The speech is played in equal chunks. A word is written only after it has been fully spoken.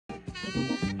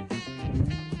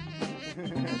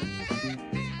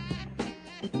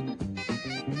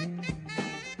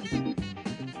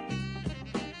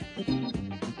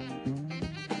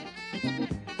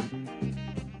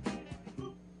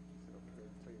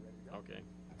Okay.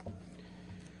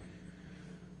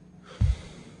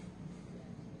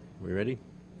 We ready?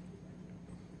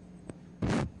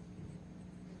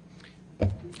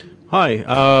 Hi,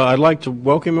 I'd like to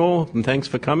welcome you all and thanks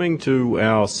for coming to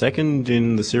our second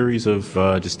in the series of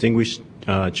distinguished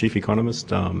chief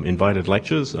economist invited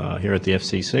lectures here at the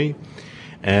FCC.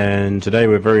 And today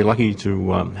we're very lucky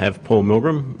to have Paul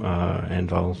Milgrom,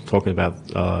 and I'll talk about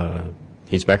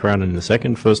his background in a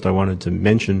second. First, I wanted to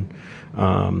mention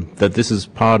that this is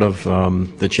part of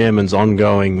the chairman's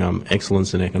ongoing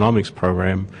Excellence in Economics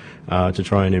program to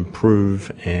try and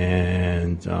improve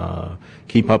and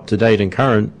keep up to date and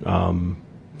current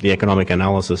the economic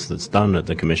analysis that's done at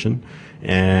the Commission.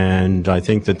 And I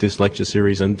think that this lecture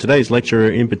series, and today's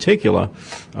lecture in particular,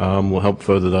 will help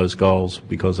further those goals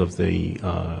because of the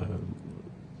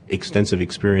extensive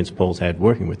experience Paul's had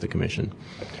working with the Commission.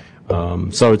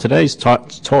 So today's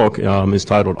talk is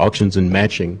titled Auctions and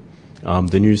Matching,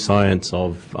 the New Science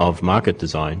of Market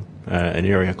Design, an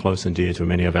area close and dear to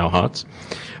many of our hearts.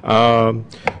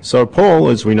 So Paul,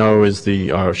 as we know, is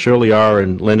the Shirley R.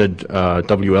 and Leonard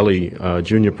W. Ellie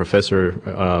Junior Professor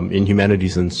in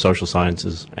Humanities and Social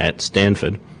Sciences at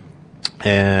Stanford.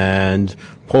 And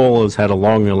Paul has had a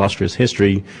long, illustrious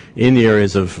history in the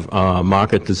areas of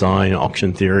market design,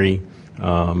 auction theory,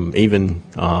 even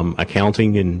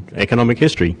accounting and economic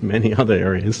history, many other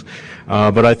areas.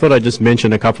 But I thought I'd just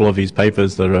mention a couple of his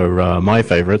papers that are my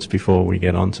favorites before we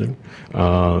get onto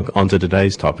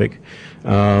today's topic.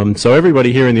 So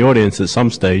everybody here in the audience at some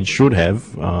stage should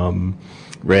have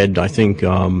read, I think,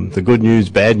 the Good News,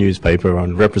 Bad News paper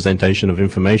on representation of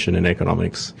information in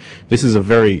economics. This is a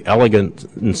very elegant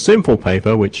and simple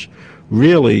paper which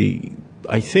really,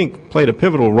 I think, played a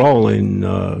pivotal role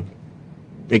in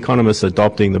economists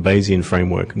adopting the Bayesian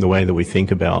framework and the way that we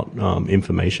think about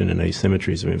information and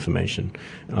asymmetries of information.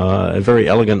 Very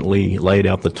elegantly laid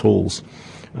out the tools.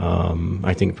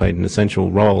 I think played an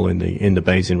essential role in the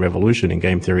Bayesian revolution in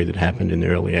game theory that happened in the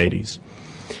early 80s.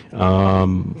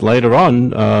 Later on,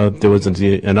 there was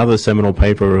another seminal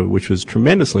paper which was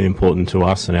tremendously important to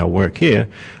us in our work here,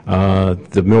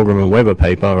 the Milgrom and Weber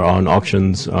paper on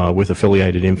auctions with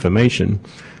affiliated information,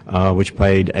 which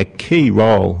played a key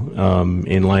role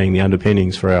in laying the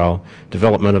underpinnings for our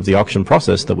development of the auction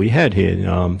process that we had here,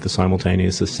 the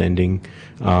simultaneous ascending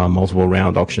multiple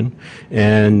round auction.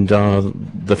 And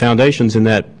the foundations in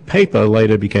that paper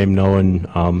later became known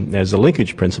as the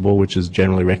linkage principle, which is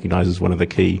generally recognized as one of the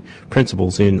key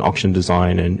principles in auction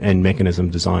design and mechanism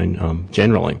design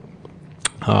generally.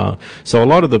 So a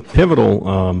lot of the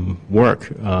pivotal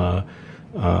work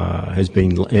has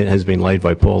been laid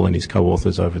by Paul and his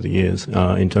co-authors over the years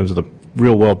in terms of the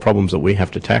real-world problems that we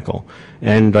have to tackle.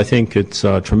 And I think it's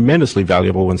tremendously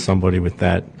valuable when somebody with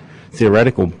that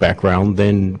theoretical background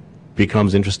then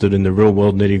becomes interested in the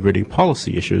real-world nitty-gritty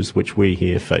policy issues which we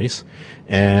here face.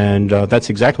 And that's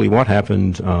exactly what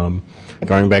happened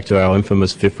going back to our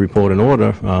infamous fifth report in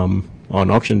order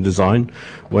on auction design,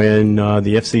 when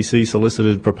the FCC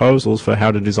solicited proposals for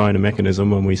how to design a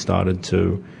mechanism when we started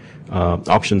to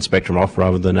auction spectrum off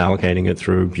rather than allocating it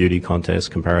through beauty contests,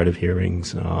 comparative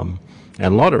hearings,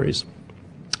 and lotteries.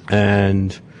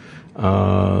 And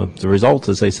the result,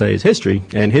 as they say, is history,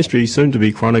 and history is soon to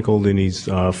be chronicled in his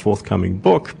forthcoming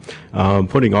book,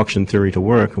 Putting Auction Theory to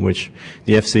Work, in which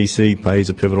the FCC plays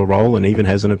a pivotal role and even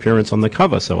has an appearance on the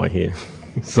cover, so I hear.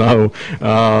 So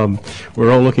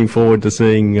we're all looking forward to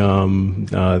seeing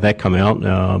that come out,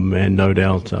 and no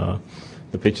doubt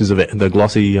the pictures of the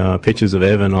glossy pictures of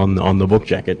Evan on the book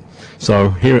jacket. So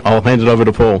here, I'll hand it over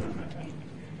to Paul.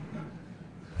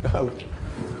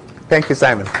 Thank you,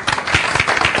 Simon.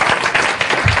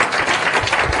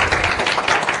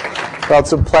 Well,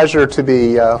 it's a pleasure to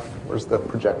be. Where's the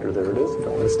projector? There it is.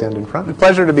 Don't want to stand in front. It's a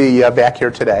pleasure to be back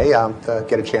here today to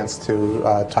get a chance to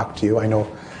talk to you. I know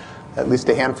at least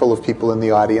a handful of people in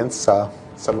the audience.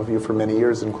 Some of you for many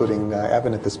years, including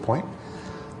Evan at this point.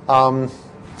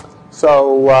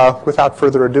 So without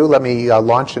further ado, let me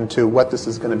launch into what this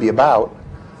is going to be about.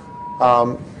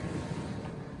 I'm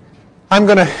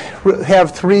going to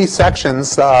have three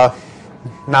sections,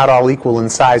 not all equal in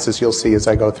size, as you'll see as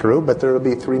I go through, but there will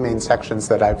be three main sections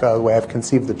that the way I've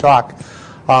conceived the talk.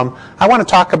 I want to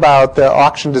talk about the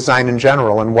auction design in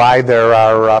general and why there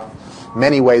are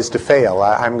many ways to fail.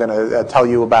 I'm going to tell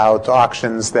you about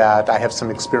auctions that I have some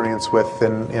experience with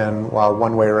in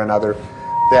one way or another,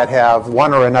 that have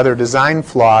one or another design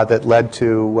flaw that led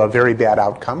to very bad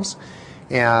outcomes.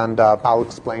 And I'll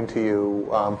explain to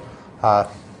you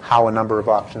how a number of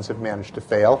auctions have managed to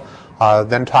fail.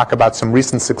 Then talk about some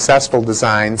recent successful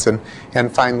designs, and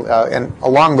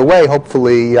along the way,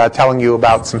 hopefully telling you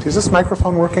about some. Is this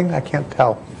microphone working? I can't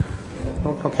tell.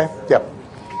 Okay, yep.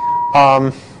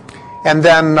 And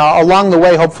then along the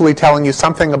way, hopefully telling you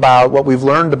something about what we've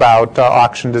learned about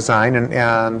auction design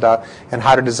and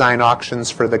how to design auctions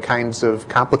for the kinds of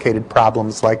complicated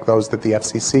problems like those that the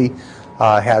FCC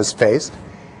has faced.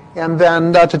 And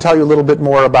then to tell you a little bit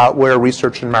more about where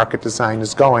research and market design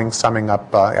is going, summing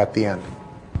up at the end.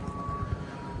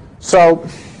 So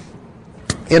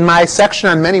in my section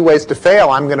on many ways to fail,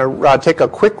 I'm going to take a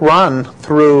quick run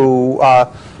through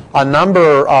a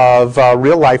number of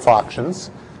real-life auctions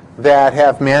that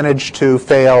have managed to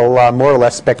fail more or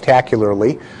less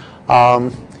spectacularly. I'm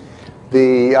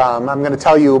going to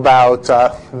tell you about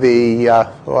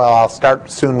well, I'll start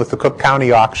soon with the Cook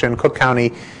County auction. Cook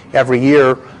County every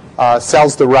year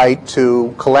sells the right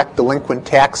to collect delinquent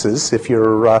taxes. If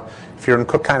you're in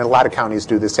Cook County, a lot of counties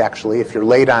do this actually. If you're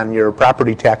late on your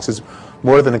property taxes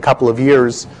more than a couple of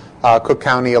years, Cook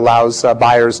County allows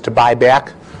buyers to buy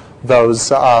back those,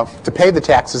 to pay the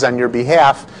taxes on your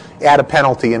behalf, add a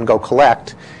penalty, and go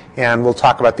collect. And we'll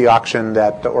talk about the auction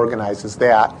that organizes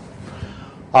that.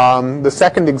 The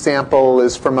second example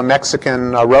is from a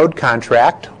Mexican road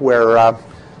contract where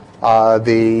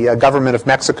the government of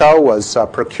Mexico was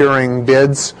procuring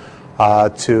bids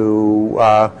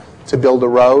to build a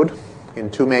road in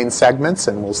two main segments,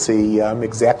 and we'll see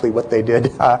exactly what they did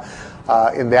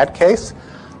in that case.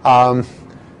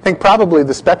 I think probably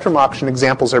the spectrum auction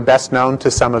examples are best known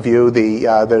to some of you.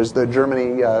 There's the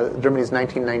Germany's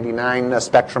 1999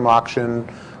 spectrum auction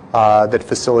that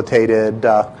facilitated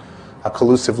a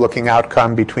collusive-looking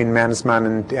outcome between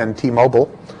Mannesmann and T-Mobile.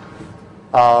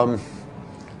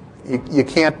 You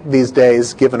can't these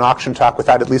days give an auction talk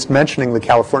without at least mentioning the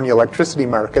California electricity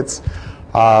markets,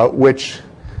 which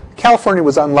California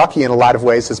was unlucky in a lot of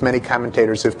ways, as many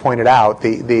commentators have pointed out.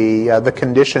 The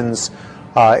conditions.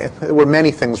 There were many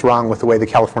things wrong with the way the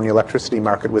California electricity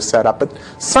market was set up, but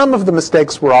some of the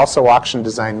mistakes were also auction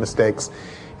design mistakes,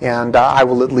 and I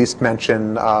will at least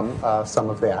mention some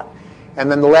of that. And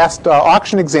then the last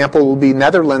auction example will be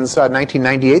Netherlands'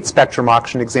 1998 spectrum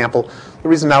auction example. The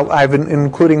reason I've been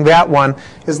including that one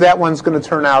is that one's going to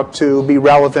turn out to be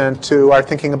relevant to our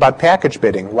thinking about package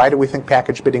bidding. Why do we think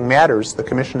package bidding matters? The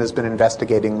Commission has been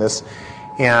investigating this,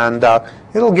 and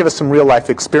it'll give us some real-life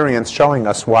experience showing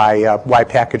us why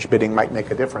package bidding might make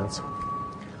a difference.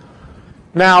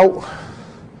 Now,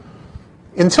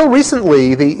 until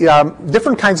recently, the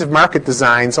different kinds of market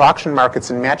designs, auction markets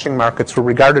and matching markets, were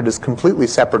regarded as completely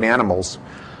separate animals.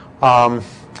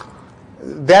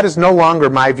 That is no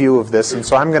longer my view of this, and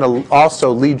so I'm going to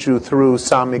also lead you through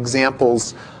some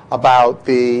examples about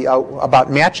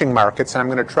matching markets, and I'm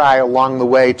going to try along the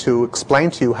way to explain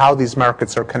to you how these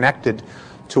markets are connected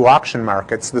to auction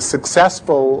markets. The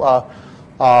successful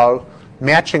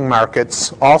matching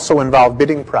markets also involve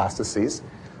bidding processes.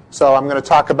 So I'm going to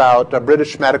talk about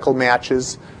British medical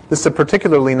matches. This is a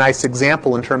particularly nice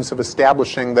example in terms of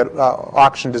establishing that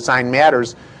auction design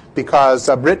matters, because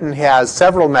Britain has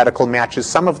several medical matches.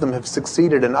 Some of them have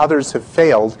succeeded and others have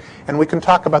failed, and we can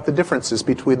talk about the differences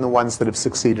between the ones that have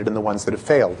succeeded and the ones that have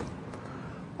failed.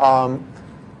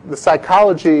 The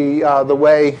psychology, the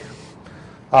way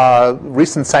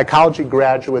recent psychology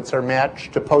graduates are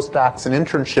matched to postdocs and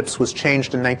internships was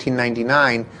changed in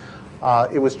 1999.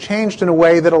 It was changed in a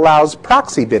way that allows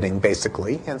proxy bidding,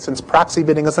 basically. And since proxy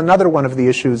bidding is another one of the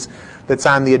issues that's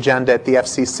on the agenda at the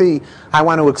FCC, I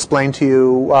want to explain to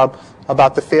you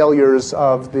about the failures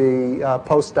of the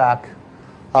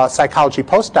psychology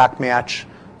postdoc match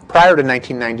prior to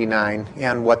 1999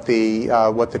 and what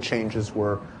the changes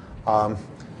were.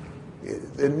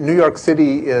 New York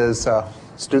City is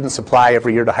student supply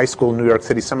every year to high school in New York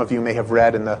City. Some of you may have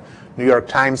read in the New York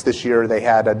Times this year they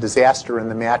had a disaster in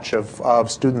the match of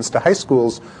students to high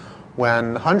schools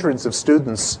when hundreds of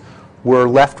students were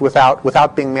left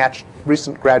without being matched.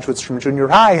 Recent graduates from junior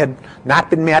high had not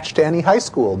been matched to any high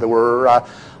school. There were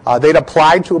they'd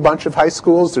applied to a bunch of high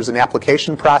schools. There's an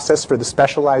application process for the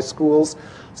specialized schools.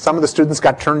 Some of the students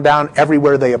got turned down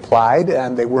everywhere they applied,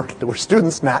 and there were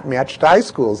students not matched to high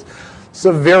schools. It's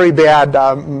a very bad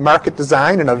market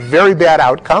design and a very bad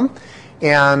outcome.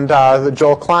 And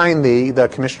Joel Klein, the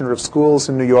Commissioner of Schools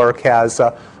in New York, has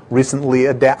recently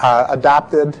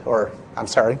adopted, or I'm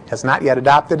sorry, has not yet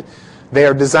adopted. They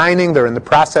are designing, they're in the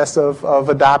process of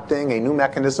adopting a new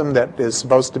mechanism that is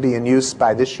supposed to be in use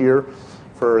by this year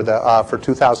for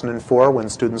 2004 when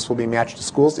students will be matched to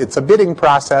schools. It's a bidding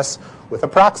process with a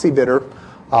proxy bidder,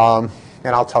 and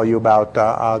I'll tell you about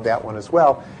that one as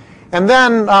well. And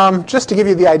then, just to give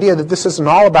you the idea that this isn't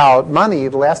all about money,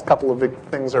 the last couple of big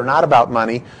things are not about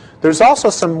money. There's also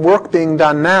some work being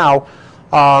done now.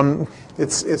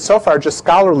 it's so far just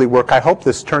scholarly work. I hope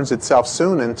this turns itself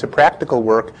soon into practical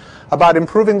work about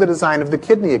improving the design of the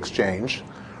kidney exchange.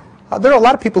 There are a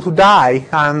lot of people who die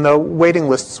on the waiting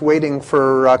lists waiting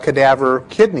for cadaver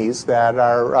kidneys that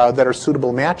are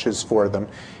suitable matches for them.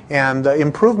 And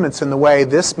improvements in the way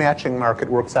this matching market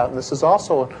works out, and this is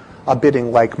also a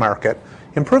bidding-like market,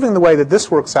 improving the way that this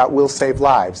works out will save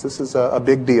lives. This is a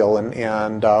big deal,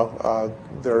 and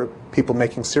there are people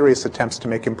making serious attempts to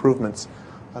make improvements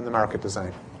on the market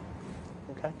design.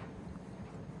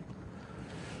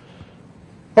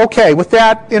 Okay, with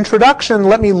that introduction,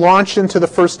 let me launch into the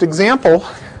first example.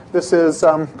 This is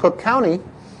Cook County.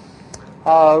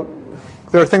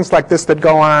 There are things like this that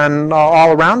go on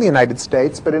all around the United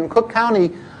States, but in Cook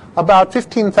County, about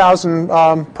 15,000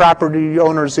 property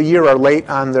owners a year are late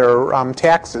on their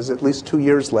taxes, at least 2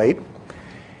 years late.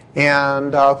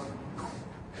 And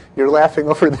you're laughing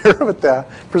over there, but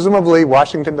presumably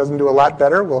Washington doesn't do a lot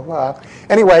better. Well,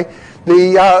 anyway,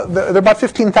 there are about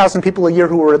 15,000 people a year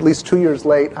who are at least 2 years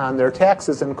late on their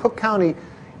taxes, and Cook County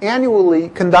annually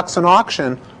conducts an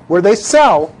auction where they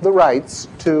sell the rights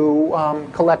to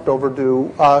collect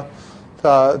overdue,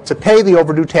 to pay the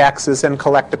overdue taxes and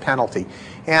collect a penalty.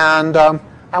 And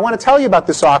I want to tell you about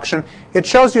this auction. It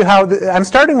shows you how, I'm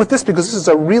starting with this because this is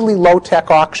a really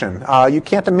low-tech auction. You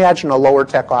can't imagine a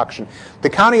lower-tech auction. The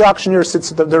county auctioneer sits,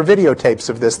 there are videotapes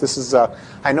of this. This is,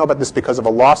 I know about this because of a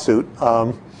lawsuit.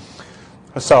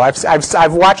 So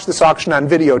I've watched this auction on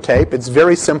videotape. It's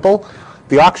very simple.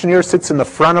 The auctioneer sits in the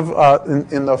front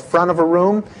of in the front of a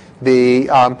room.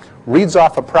 Reads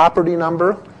off a property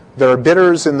number. There are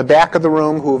bidders in the back of the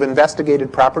room who have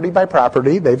investigated property by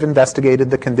property. They've investigated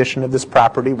the condition of this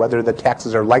property, whether the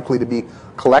taxes are likely to be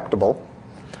collectible.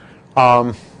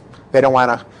 They don't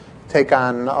want to take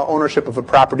on ownership of a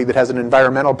property that has an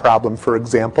environmental problem, for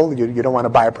example. You don't want to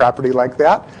buy a property like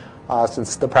that,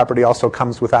 since the property also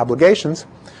comes with obligations.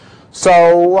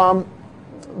 So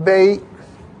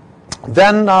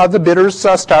then the bidders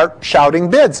start shouting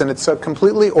bids, and it's a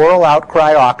completely oral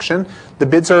outcry auction. The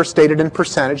bids are stated in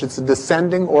percentage. It's a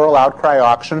descending oral outcry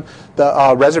auction.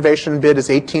 The reservation bid is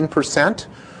 18%,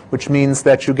 which means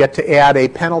that you get to add a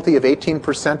penalty of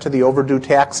 18% to the overdue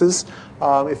taxes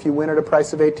if you win at a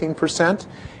price of 18%.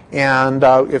 And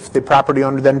if the property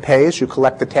owner then pays, you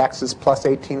collect the taxes plus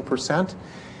 18%.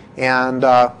 And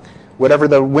whatever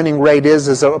the winning rate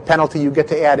is a penalty you get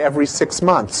to add every 6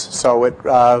 months. So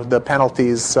the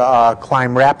penalties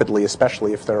climb rapidly,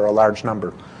 especially if there are a large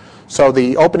number. So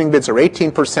the opening bids are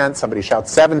 18%. Somebody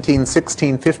shouts 17,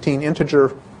 16, 15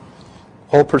 integer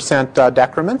whole percent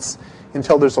decrements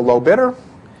until there's a low bidder.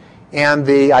 And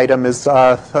the item is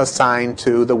assigned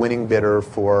to the winning bidder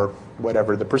for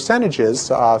whatever the percentage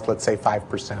is, let's say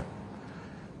 5%.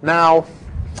 Now,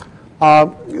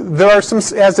 there are some,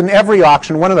 as in every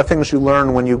auction, one of the things you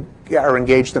learn when you are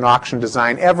engaged in auction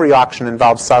design, every auction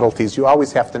involves subtleties. You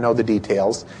always have to know the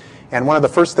details. And one of the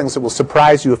first things that will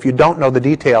surprise you if you don't know the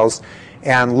details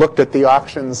and looked at the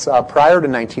auctions prior to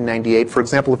 1998, for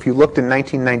example, if you looked in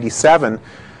 1997,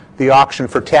 the auction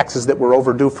for taxes that were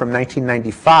overdue from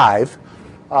 1995,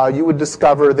 you would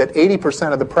discover that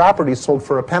 80% of the properties sold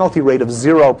for a penalty rate of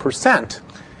 0%.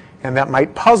 And that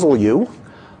might puzzle you.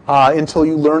 Until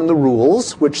you learn the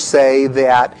rules, which say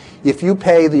that if you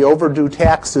pay the overdue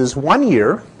taxes 1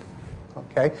 year,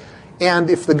 okay,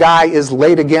 and if the guy is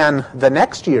late again the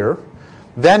next year,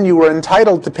 then you are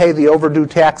entitled to pay the overdue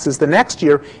taxes the next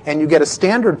year, and you get a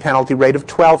standard penalty rate of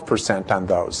 12% on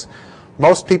those.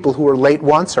 Most people who are late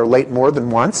once are late more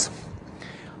than once.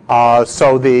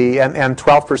 So and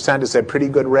 12% is a pretty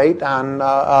good rate on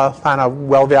a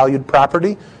well-valued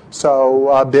property.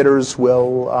 So bidders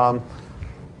will.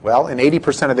 Well, in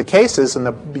 80% of the cases, in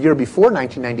the year before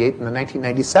 1998, in the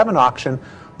 1997 auction,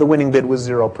 the winning bid was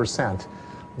 0%.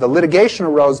 The litigation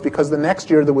arose because the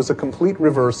next year there was a complete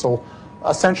reversal.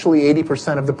 Essentially,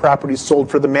 80% of the properties sold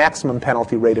for the maximum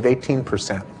penalty rate of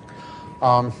 18%.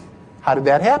 How did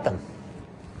that happen?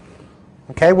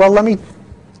 Okay, well, let me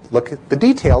look at the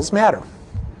details matter.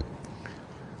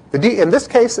 In this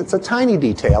case, it's a tiny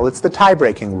detail. It's the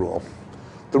tie-breaking rule.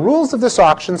 The rules of this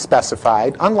auction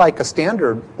specified, unlike a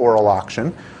standard oral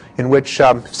auction, in which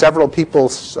several people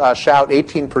shout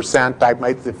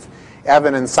 18%, if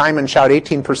Evan and Simon shout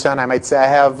 18%, I might say I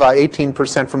have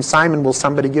 18% from Simon, will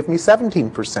somebody give me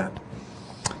 17%?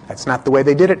 That's not the way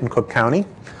they did it in Cook County.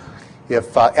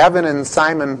 If Evan and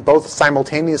Simon both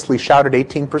simultaneously shouted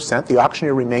 18%, the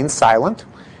auctioneer remains silent.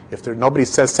 If nobody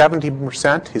says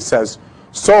 17%, he says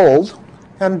sold,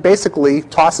 and basically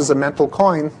tosses a mental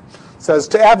coin, says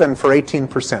to Evan for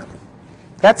 18%.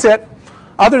 That's it.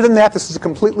 Other than that, this is a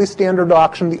completely standard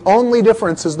auction. The only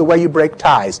difference is the way you break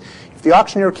ties. If the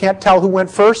auctioneer can't tell who went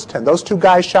first, and those two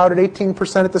guys shouted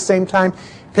 18% at the same time,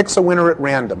 picks a winner at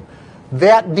random.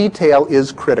 That detail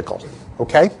is critical,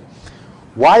 okay?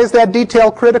 Why is that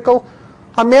detail critical?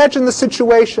 Imagine the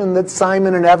situation that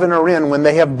Simon and Evan are in when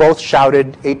they have both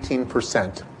shouted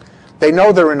 18%. They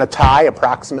know they're in a tie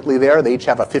approximately there. They each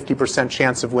have a 50%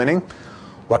 chance of winning.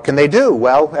 What can they do?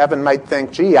 Well, Evan might think,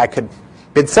 gee, I could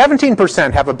bid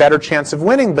 17%, have a better chance of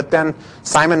winning, but then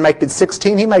Simon might bid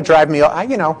 16. He might drive me,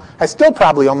 I still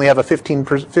probably only have a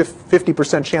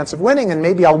 50% chance of winning, and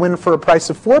maybe I'll win for a price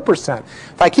of 4%.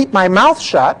 If I keep my mouth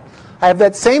shut, I have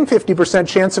that same 50%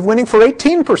 chance of winning for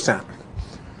 18%.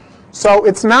 So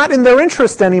it's not in their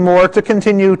interest anymore to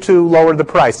continue to lower the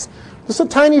price. This is a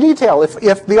tiny detail.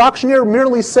 If the auctioneer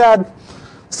merely said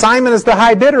Simon is the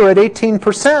high bidder at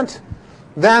 18%,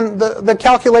 then the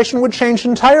calculation would change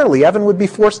entirely. Evan would be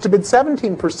forced to bid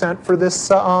 17% for this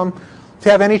to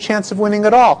have any chance of winning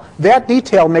at all. That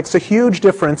detail makes a huge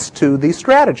difference to the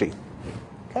strategy.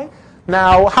 Okay?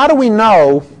 Now, how do we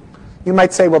know? You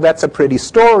might say, well, that's a pretty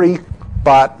story,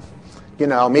 but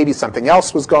maybe something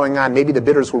else was going on. Maybe the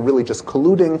bidders were really just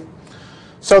colluding.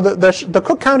 So the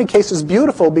Cook County case is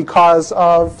beautiful because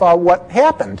of what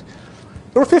happened.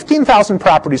 There were 15,000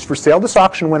 properties for sale. This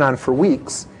auction went on for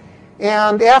weeks.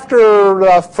 And after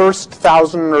the first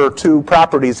 1,000 or 2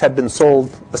 properties had been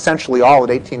sold essentially all at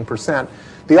 18%,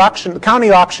 the county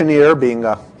auctioneer, being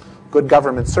a good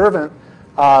government servant,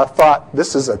 thought,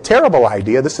 this is a terrible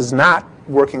idea. This is not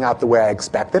working out the way I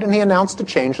expected. And he announced a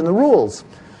change in the rules.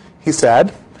 He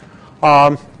said,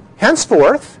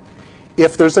 henceforth,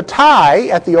 if there's a tie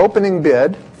at the opening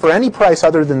bid for any price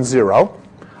other than 0,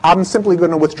 I'm simply going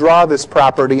to withdraw this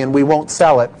property and we won't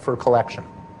sell it for collection.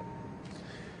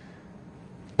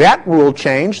 That rule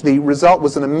change, the result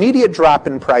was an immediate drop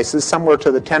in prices somewhere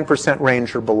to the 10%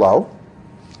 range or below.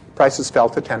 Prices fell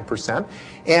to 10%.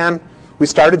 And we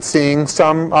started seeing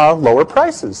some lower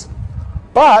prices.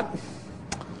 But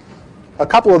a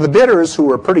couple of the bidders who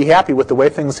were pretty happy with the way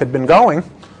things had been going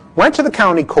went to the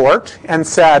county court and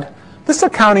said, this is a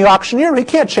county auctioneer. He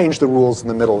can't change the rules in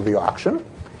the middle of the auction.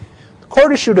 The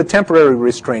court issued a temporary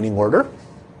restraining order,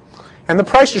 and the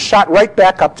prices shot right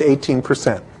back up to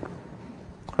 18%.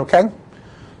 Okay?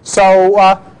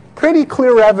 So pretty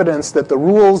clear evidence that the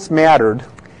rules mattered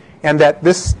and that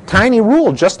this tiny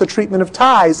rule, just the treatment of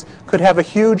ties, could have a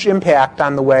huge impact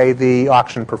on the way the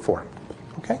auction performed.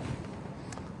 Okay?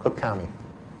 Cook County.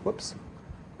 Whoops.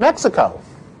 Mexico.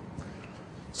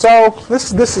 So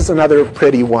this is another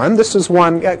pretty one. This is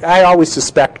one, I always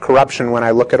suspect corruption when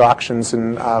I look at auctions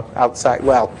and outside,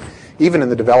 well, even in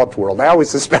the developed world. I always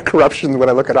suspect corruption when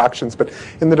I look at auctions, but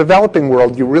in the developing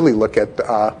world, you really look at,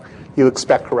 you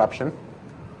expect corruption.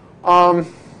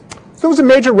 There was a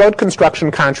major road construction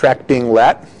contract being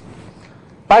let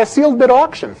by a sealed bid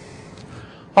auction.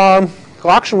 The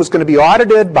auction was going to be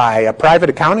audited by a private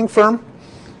accounting firm.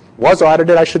 Was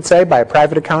audited, I should say, by a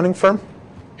private accounting firm.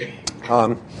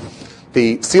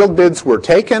 The sealed bids were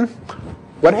taken.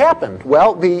 What happened?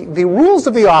 Well, the rules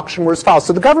of the auction were as follows.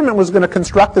 So the government was going to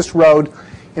construct this road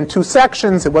in 2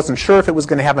 sections. It wasn't sure if it was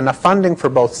going to have enough funding for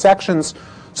both sections.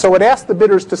 So it asked the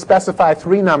bidders to specify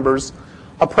 3 numbers,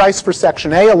 a price for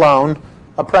section A alone,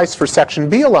 a price for section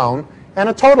B alone, and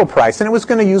a total price. And it was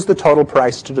going to use the total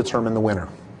price to determine the winner.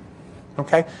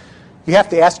 Okay? You have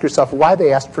to ask yourself why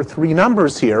they asked for 3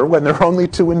 numbers here when there are only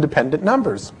 2 independent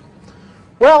numbers.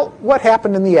 Well, what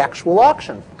happened in the actual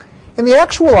auction? In the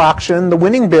actual auction, the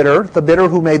winning bidder, the bidder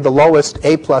who made the lowest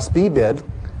A plus B bid,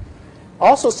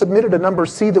 also submitted a number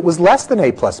C that was less than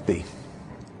A plus B.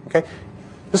 Okay?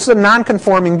 This is a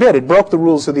non-conforming bid. It broke the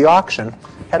rules of the auction,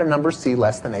 had a number C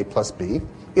less than A plus B.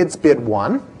 Its bid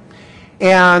won.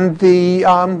 And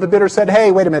the bidder said,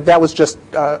 hey, wait a minute, that was just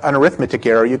an arithmetic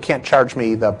error. You can't charge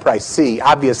me the price C.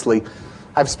 Obviously,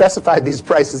 I've specified these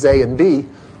prices A and B.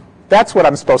 That's what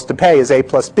I'm supposed to pay is A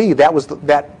plus B. That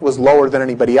was lower than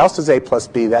anybody else's A plus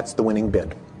B. That's the winning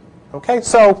bid. Okay,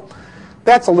 so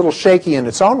that's a little shaky in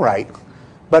its own right.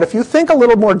 But if you think a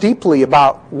little more deeply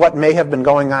about what may have been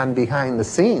going on behind the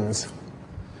scenes,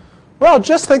 well,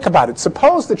 just think about it.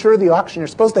 Suppose that you're the auctioneer.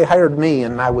 Suppose they hired me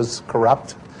and I was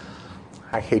corrupt.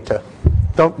 I hate to,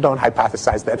 don't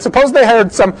hypothesize that. Suppose they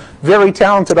hired some very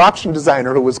talented auction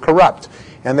designer who was corrupt.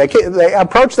 And they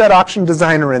approached that auction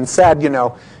designer and said,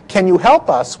 can you help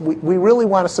us? We really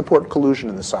want to support collusion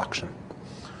in this auction.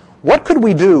 What could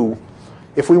we do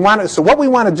if we want to? So what we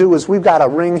want to do is we've got a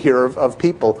ring here of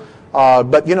people.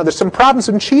 But there's some problems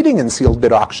in cheating in sealed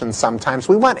bid auctions sometimes.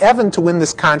 We want Evan to win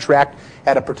this contract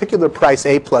at a particular price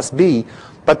A plus B.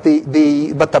 But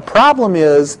the problem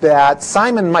is that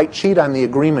Simon might cheat on the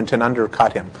agreement and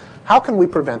undercut him. How can we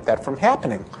prevent that from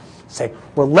happening? Say,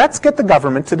 well, let's get the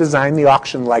government to design the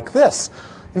auction like this.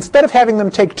 Instead of having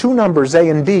them take two numbers, A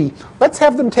and B, let's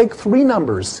have them take three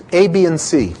numbers, A, B, and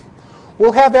C.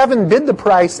 We'll have Evan bid the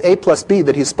price A plus B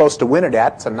that he's supposed to win it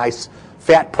at. It's a nice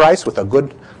fat price with a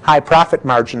good high profit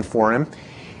margin for him.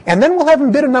 And then we'll have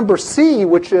him bid a number C,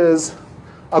 which is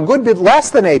a good bit less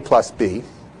than A plus B,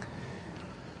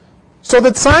 so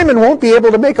that Simon won't be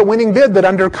able to make a winning bid that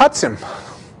undercuts him.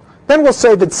 Then we'll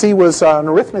say that C was an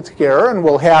arithmetic error, and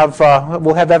we'll have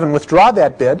Evan withdraw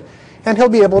that bid, and he'll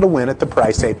be able to win at the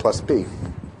price A plus B.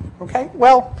 Okay?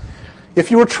 Well,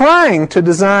 if you were trying to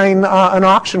design an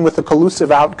auction with a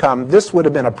collusive outcome, this would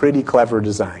have been a pretty clever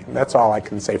design. That's all I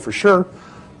can say for sure.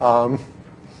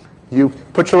 You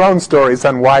put your own stories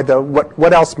on why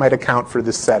what else might account for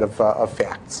this set of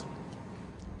facts.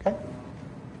 Okay?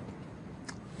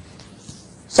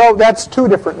 So that's two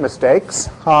different mistakes.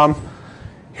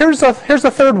 Here's a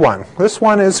third one. This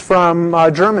one is from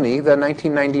Germany, the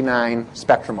 1999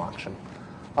 Spectrum auction.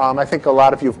 I think a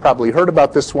lot of you have probably heard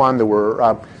about this one. There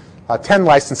were 10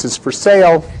 licenses for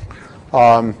sale.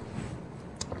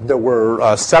 There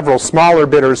were several smaller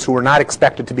bidders who were not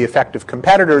expected to be effective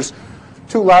competitors.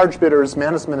 Two large bidders,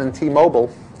 Mannesmann and T-Mobile.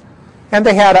 And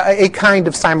they had a kind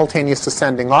of simultaneous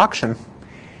ascending auction.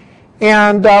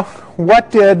 And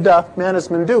what did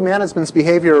Mannesmann do? Mannesmann's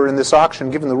behavior in this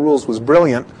auction, given the rules, was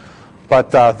brilliant.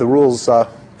 But the rules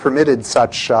permitted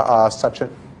such a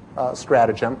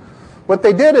stratagem. What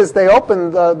they did is they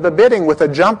opened the bidding with a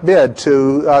jump bid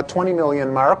to 20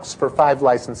 million marks for 5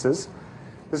 licenses.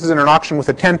 This is in an auction with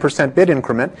a 10% bid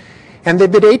increment. And they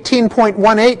bid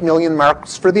 18.18 million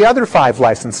marks for the other 5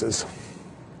 licenses.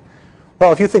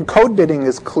 Well, if you think code bidding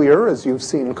is clear, as you've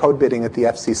seen code bidding at the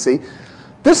FCC,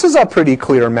 this is a pretty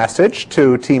clear message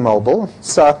to T-Mobile.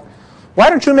 So why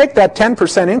don't you make that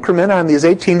 10% increment on these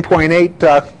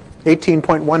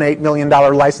 $18.18 million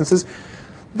licenses?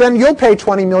 Then you'll pay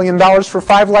 $20 million for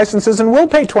 5 licenses, and we'll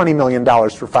pay $20 million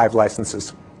for 5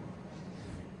 licenses.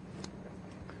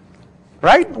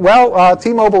 Right? Well,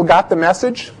 T-Mobile got the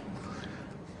message.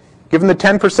 Given the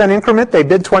 10% increment, they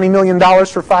bid $20 million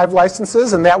for 5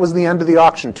 licenses, and that was the end of the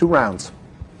auction, 2 rounds.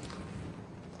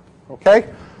 Okay?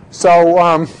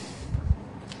 So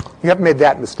you haven't made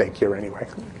that mistake here anyway.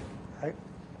 Right?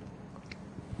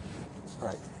 All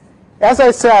right. As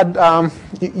I said,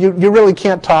 you really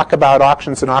can't talk about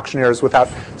auctions and auctioneers without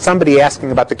somebody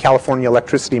asking about the California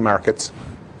electricity markets.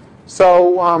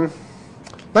 So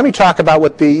let me talk about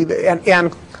what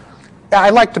and I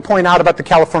like to point out about the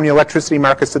California electricity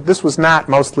markets that this was not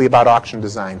mostly about auction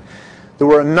design. There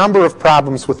were a number of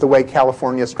problems with the way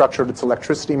California structured its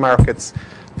electricity markets.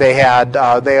 They had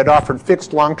offered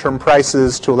fixed long-term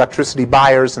prices to electricity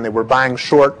buyers, and they were buying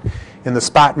short in the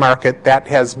spot market.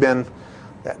 That's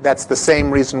the same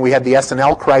reason we had the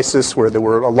S&L crisis, where there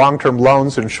were long-term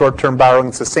loans and short-term borrowing.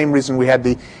 It's the same reason we had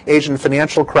the Asian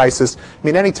financial crisis. I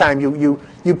mean, anytime you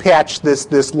patch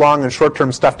this long and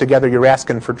short-term stuff together, you're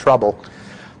asking for trouble.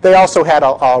 They also had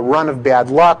a run of bad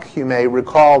luck. You may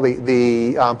recall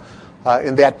in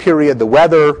that period, the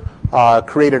weather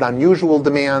created unusual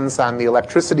demands on the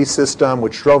electricity system,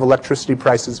 which drove electricity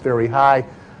prices very high.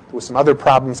 There were some other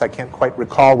problems. I can't quite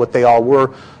recall what they all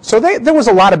were. So there was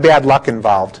a lot of bad luck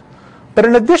involved. But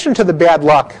in addition to the bad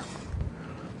luck,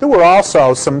 there were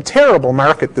also some terrible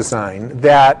market design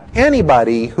that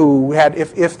anybody who had,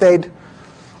 if they'd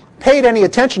paid any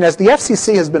attention, as the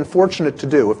FCC has been fortunate to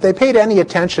do, if they paid any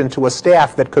attention to a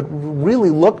staff that could really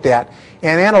looked at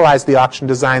and analyze the auction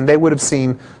design, they would have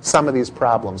seen some of these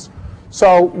problems.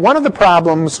 So one of the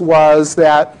problems was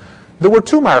that there were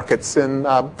 2 markets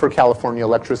for California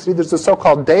electricity. There's the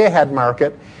so-called day-ahead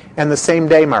market and the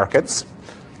same-day markets.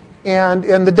 And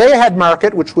in the day-ahead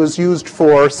market, which was used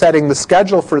for setting the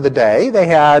schedule for the day, they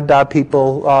had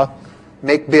people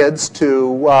make bids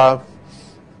to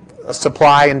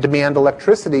supply and demand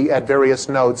electricity at various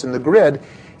nodes in the grid.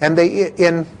 And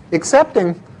in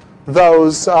accepting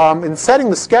those, in setting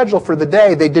the schedule for the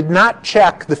day, they did not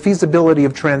check the feasibility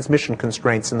of transmission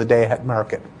constraints in the day-ahead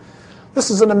market. This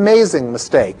is an amazing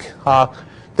mistake.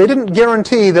 They didn't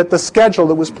guarantee that the schedule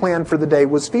that was planned for the day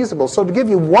was feasible. So to give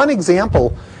you one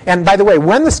example, and by the way,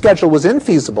 when the schedule was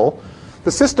infeasible,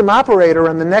 the system operator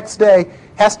on the next day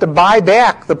has to buy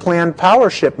back the planned power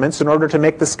shipments in order to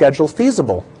make the schedule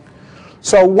feasible.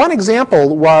 So one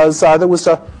example was there was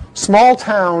a small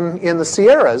town in the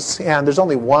Sierras, and there's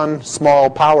only one small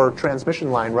power transmission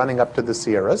line running up to the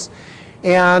Sierras.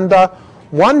 And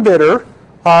one bidder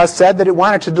said that it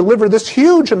wanted to deliver this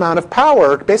huge amount of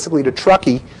power, basically to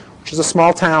Truckee, which is a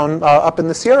small town up in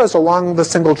the Sierras, along the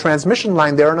single transmission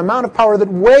line there, an amount of power that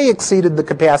way exceeded the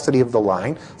capacity of the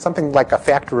line, something like a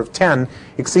factor of 10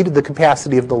 exceeded the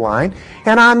capacity of the line.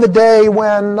 And on the day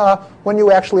when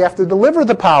you actually have to deliver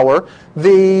the power,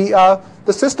 the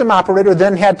system operator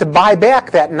then had to buy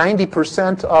back that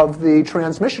 90% of the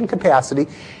transmission capacity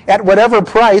at whatever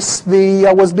price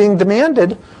was being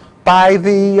demanded by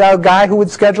the guy who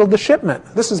had scheduled the shipment.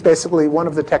 This is basically one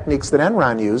of the techniques that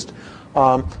Enron used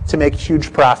to make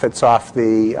huge profits off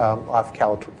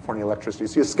California electricity.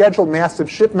 So you schedule massive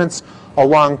shipments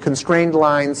along constrained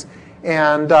lines,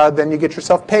 and then you get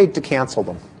yourself paid to cancel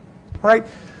them. All right?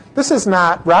 This is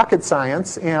not rocket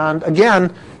science, and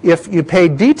again, if you pay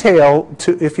detail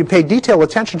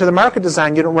attention to the market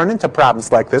design, you don't run into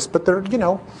problems like this. But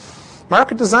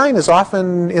market design is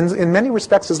often, in many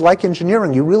respects, is like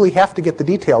engineering. You really have to get the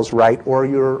details right, or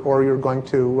you're going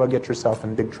to get yourself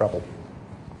in big trouble.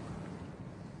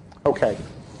 Okay.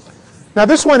 Now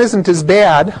this one isn't as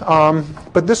bad,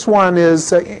 but this one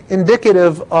is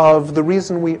indicative of the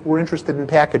reason we're interested in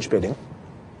package bidding.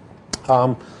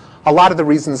 A lot of the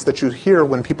reasons that you hear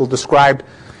when people describe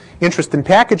interest in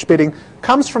package bidding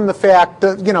comes from the fact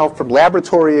that, from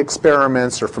laboratory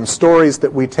experiments or from stories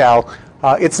that we tell.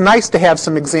 It's nice to have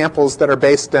some examples that are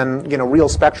based on, real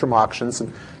spectrum auctions.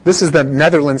 And this is the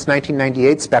Netherlands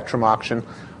 1998 spectrum auction.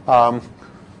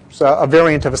 So a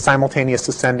variant of a simultaneous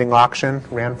ascending auction,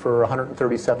 ran for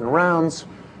 137 rounds,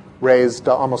 raised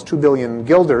almost 2 billion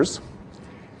guilders.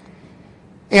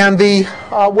 And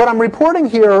what I'm reporting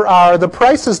here are the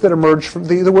prices that emerged from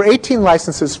there were 18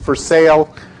 licenses for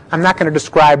sale. I'm not going to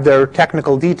describe their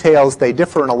technical details. They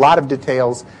differ in a lot of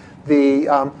details.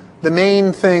 The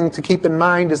main thing to keep in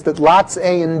mind is that lots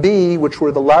A and B, which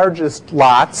were the largest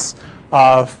lots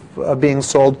being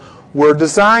sold, were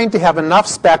designed to have enough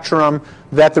spectrum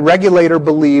that the regulator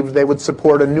believed they would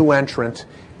support a new entrant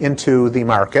into the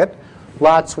market.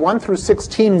 Lots 1 through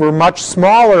 16 were much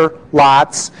smaller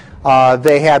lots.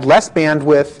 They had less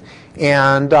bandwidth,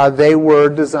 and they were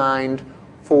designed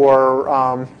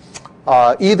for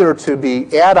either to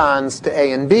be add-ons to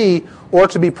A and B or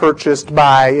to be purchased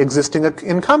by existing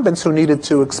incumbents who needed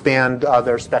to expand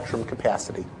their spectrum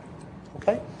capacity.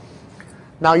 Okay?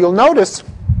 Now you'll notice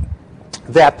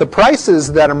that the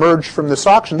prices that emerged from this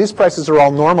auction, these prices are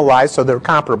all normalized, so they're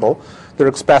comparable. They're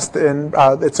expressed in,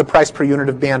 it's a price per unit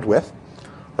of bandwidth,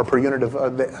 or per unit of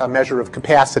a measure of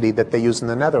capacity that they use in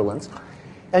the Netherlands.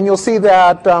 And you'll see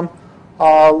that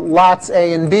lots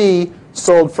A and B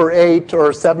sold for 8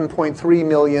 or 7.3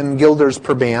 million guilders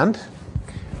per band,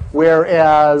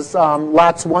 whereas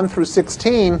lots 1 through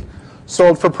 16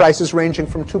 sold for prices ranging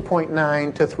from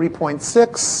 2.9 to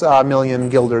 3.6 million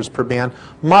guilders per band,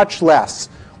 much less.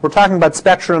 We're talking about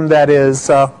spectrum that is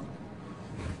the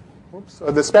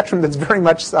spectrum that's very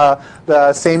much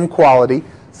the same quality,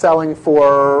 selling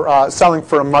for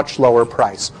a much lower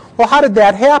price. Well, how did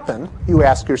that happen? You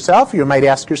ask yourself. You might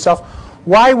ask yourself,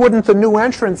 why wouldn't the new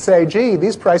entrant say, gee,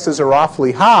 these prices are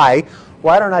awfully high.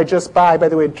 Why don't I just buy? By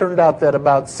the way, it turned out that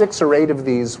about 6 or 8 of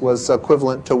these was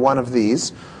equivalent to one of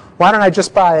these. Why don't I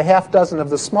just buy a half dozen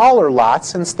of the smaller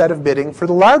lots instead of bidding for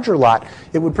the larger lot?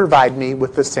 It would provide me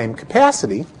with the same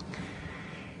capacity.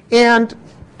 And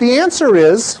the answer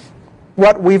is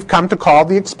what we've come to call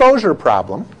the exposure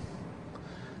problem.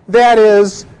 That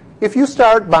is, if you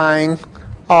start buying,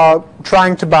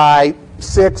 trying to buy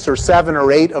 6 or 7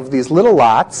 or 8 of these little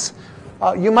lots,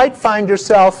 you might find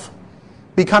yourself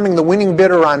becoming the winning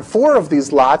bidder on 4 of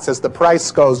these lots as the price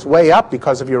goes way up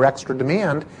because of your extra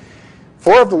demand.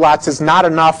 4 of the lots is not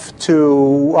enough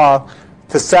to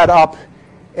set up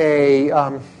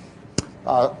a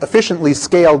efficiently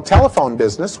scaled telephone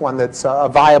business, one that's a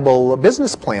viable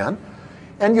business plan.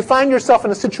 And you find yourself in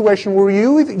a situation where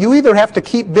you either have to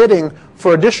keep bidding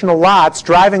for additional lots,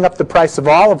 driving up the price of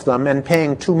all of them and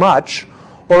paying too much,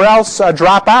 or else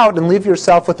drop out and leave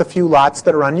yourself with a few lots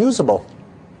that are unusable.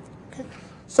 Okay.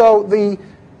 So the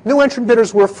new entrant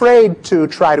bidders were afraid to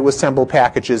try to assemble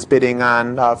packages bidding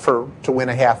on to win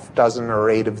a half dozen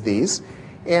or 8 of these.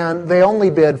 And they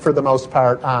only bid, for the most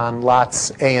part, on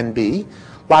lots A and B.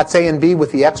 Lots A and B,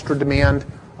 with the extra demand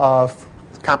of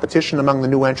competition among the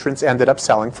new entrants, ended up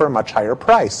selling for a much higher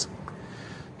price.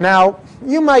 Now,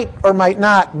 you might or might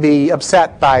not be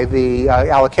upset by the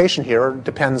allocation here. It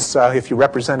depends if you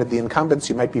represented the incumbents.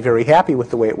 You might be very happy with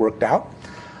the way it worked out.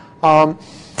 But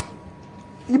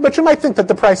you might think that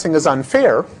the pricing is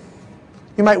unfair.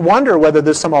 You might wonder whether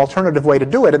there's some alternative way to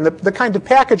do it. And the kind of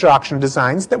package auction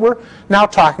designs that we're now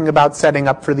talking about setting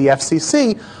up for the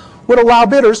FCC would allow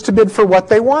bidders to bid for what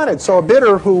they wanted. So a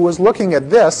bidder who was looking at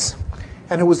this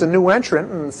and who was a new entrant,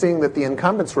 and seeing that the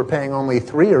incumbents were paying only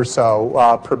 3 or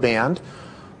so per band,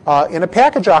 in a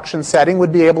package auction setting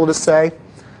would be able to say,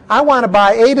 I want to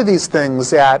buy 8 of these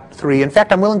things at 3. In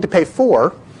fact, I'm willing to pay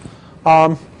 4.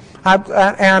 And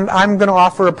I'm going to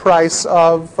offer a price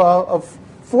of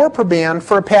 4 per band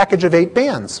for a package of 8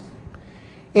 bands.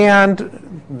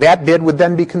 And that bid would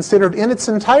then be considered in its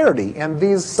entirety. And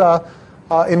these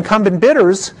incumbent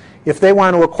bidders, if they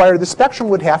want to acquire the spectrum,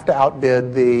 would have to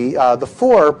outbid the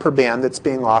 4 per band that's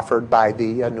being offered by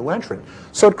the new entrant.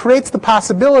 So it creates the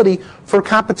possibility for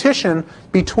competition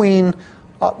between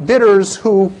bidders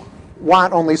who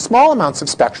want only small amounts of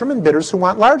spectrum and bidders who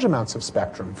want large amounts of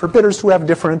spectrum, for bidders who have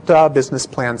different business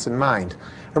plans in mind.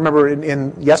 I remember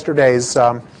in yesterday's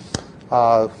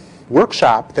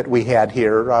workshop that we had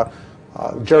here,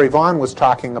 Jerry Vaughn was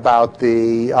talking about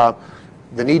the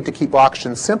need to keep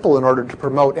auctions simple in order to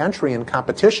promote entry and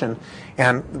competition,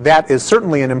 and that is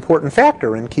certainly an important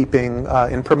factor in keeping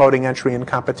in promoting entry and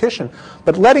competition.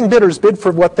 But letting bidders bid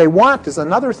for what they want is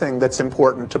another thing that's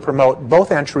important to promote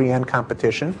both entry and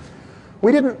competition.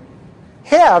 We didn't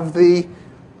have the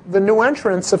new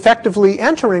entrants effectively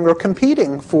entering or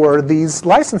competing for these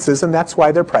licenses, and that's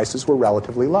why their prices were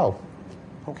relatively low.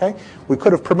 Okay? We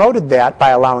could have promoted that by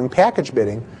allowing package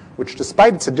bidding, which,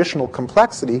 despite its additional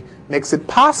complexity, makes it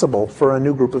possible for a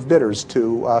new group of bidders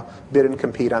to bid and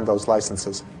compete on those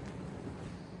licenses.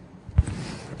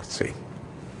 Let's see.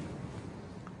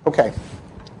 Okay.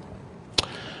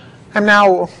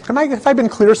 Have I been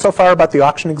clear so far about the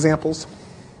auction examples?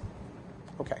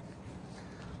 Okay.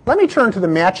 Let me turn to the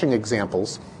matching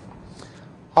examples.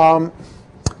 I'm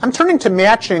turning to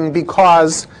matching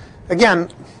because, again,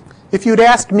 if you'd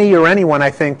asked me or anyone,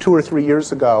 I think, 2 or 3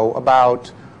 years ago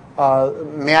about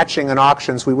matching and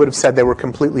auctions, we would have said they were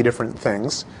completely different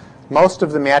things. Most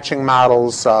of the matching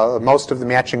models, most of the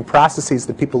matching processes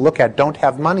that people look at don't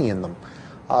have money in them.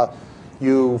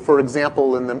 For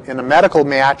example, in a medical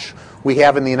match, we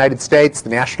have in the United States the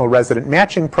National Resident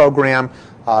Matching Program.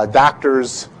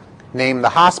 Doctors name the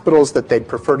hospitals that they'd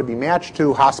prefer to be matched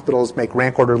to. Hospitals make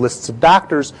rank order lists of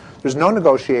doctors. There's no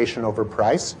negotiation over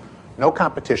price, no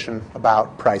competition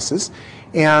about prices,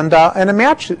 and a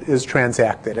match is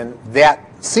transacted. And that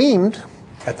seemed,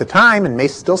 at the time, and may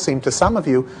still seem to some of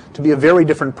you, to be a very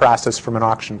different process from an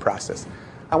auction process.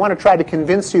 I want to try to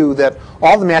convince you that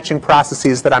all the matching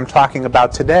processes that I'm talking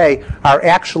about today are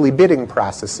actually bidding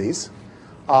processes,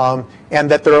 and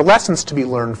that there are lessons to be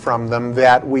learned from them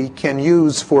that we can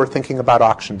use for thinking about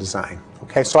auction design.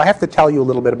 Okay, so I have to tell you a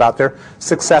little bit about their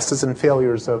successes and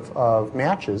failures of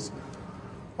matches.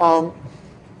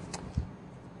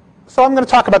 So I'm going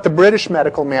to talk about the British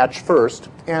medical match first,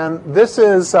 and this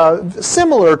is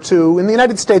similar to, in the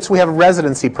United States we have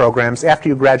residency programs. After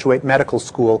you graduate medical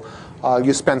school,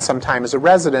 you spend some time as a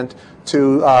resident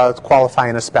to qualify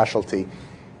in a specialty.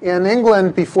 In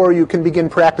England, before you can begin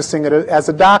practicing as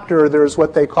a doctor, there's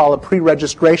what they call a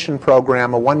pre-registration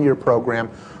program, a 1-year program,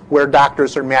 where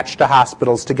doctors are matched to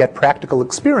hospitals to get practical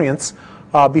experience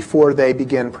before they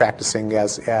begin practicing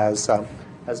as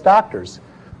doctors.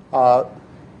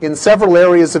 In several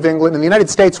areas of England, in the United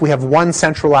States, we have one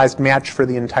centralized match for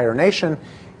the entire nation.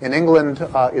 In England,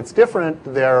 it's different.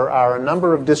 There are a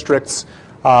number of districts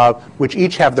which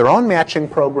each have their own matching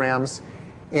programs,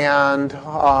 and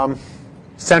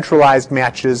centralized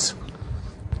matches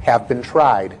have been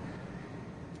tried.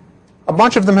 A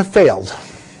bunch of them have failed.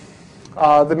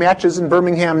 The matches in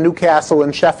Birmingham, Newcastle,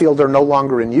 and Sheffield are no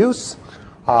longer in use.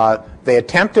 They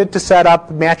attempted to set up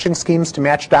matching schemes to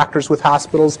match doctors with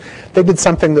hospitals. They did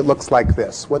something that looks like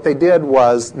this. What they did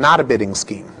was not a bidding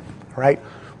scheme, right?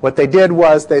 What they did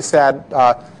was they said,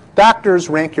 doctors,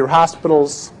 rank your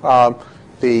hospitals,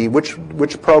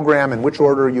 which program and which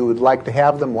order you would like to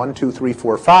have them, 1, 2, 3,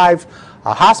 4, 5.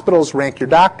 Hospitals, rank your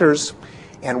doctors,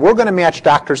 and we're going to match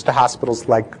doctors to hospitals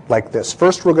like this.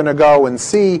 First, we're going to go and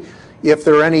see if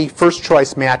there are any first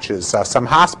choice matches. Some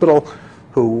hospital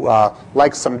who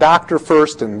likes some doctor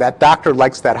first, and that doctor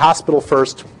likes that hospital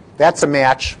first. That's a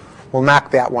match. We'll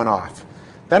knock that one off.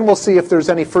 Then we'll see if there's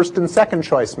any first and second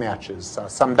choice matches.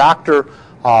 Some doctor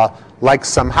likes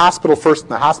some hospital first,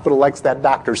 and the hospital likes that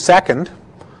doctor second.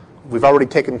 We've already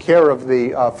taken care of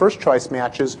the first choice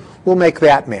matches. We'll make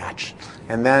that match.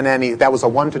 And then that was a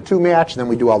 1 to 2 match, and then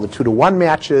we do all the 2 to 1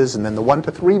 matches, and then the 1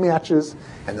 to 3 matches,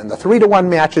 and then the 3 to 1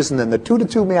 matches, and then the 2 to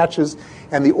 2 matches.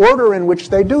 And the order in which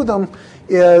they do them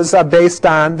is based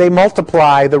on, they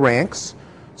multiply the ranks.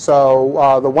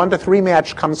 So the 1 to 3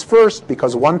 match comes first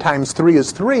because 1 times 3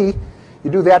 is 3.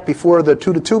 You do that before the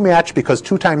 2 to 2 match because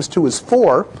 2 times 2 is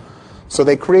 4. So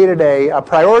they created a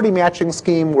priority matching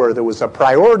scheme where there was a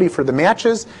priority for the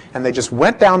matches, and they just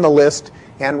went down the list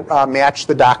and match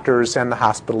the doctors and the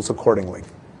hospitals accordingly.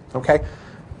 Okay?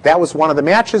 That was one of the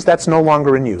matches. That's no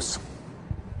longer in use.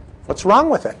 What's wrong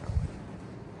with it?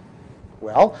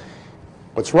 Well,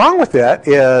 what's wrong with it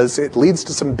is it leads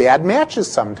to some bad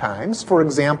matches sometimes. For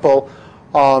example,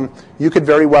 you could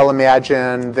very well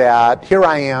imagine that here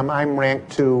I am, I'm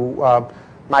ranked to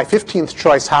my 15th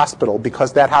choice hospital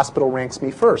because that hospital ranks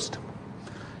me first.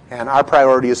 And our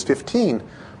priority is 15.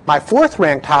 My 4th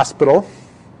ranked hospital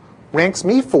ranks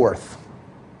me 4th.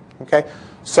 Okay?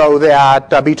 So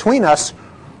that between us,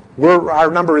 our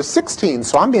number is 16.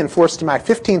 So I'm being forced to my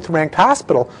 15th ranked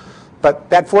hospital. But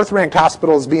that 4th ranked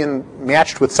hospital is being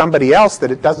matched with somebody else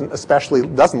that it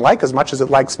doesn't like as much as it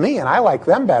likes me, and I like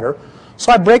them better.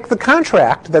 So I break the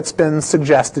contract that's been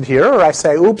suggested here, or I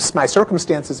say, oops, my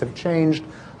circumstances have changed.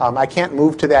 I can't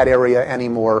move to that area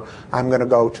anymore. I'm going to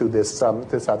go to this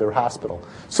other hospital.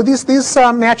 So these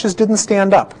matches didn't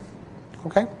stand up.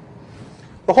 Okay?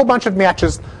 A whole bunch of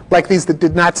matches like these that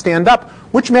did not stand up.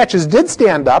 Which matches did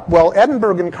stand up? Well,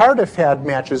 Edinburgh and Cardiff had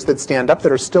matches that stand up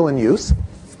that are still in use.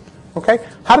 Okay?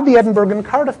 How did the Edinburgh and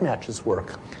Cardiff matches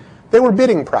work? They were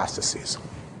bidding processes.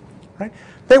 Right?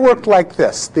 They worked like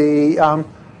this. These are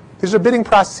bidding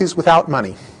processes without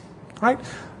money. Right?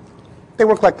 They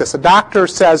work like this. A doctor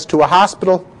says to a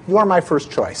hospital, you are my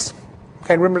first choice.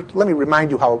 Okay, remember, let me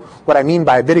remind you what I mean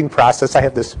by a bidding process. I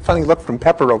have this funny look from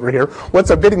Pepper over here.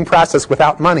 What's a bidding process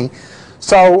without money?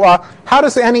 So how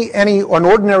does an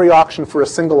ordinary auction for a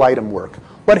single item work?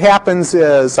 What happens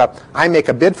is I make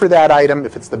a bid for that item.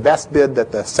 If it's the best bid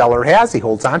that the seller has, he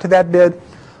holds on to that bid.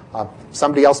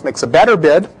 Somebody else makes a better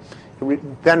bid,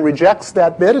 then rejects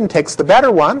that bid and takes the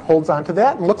better one, holds on to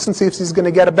that, and looks and sees if he's going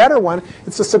to get a better one.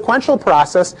 It's a sequential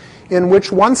process in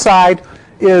which one side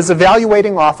is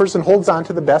evaluating offers and holds on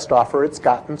to the best offer it's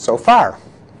gotten so far.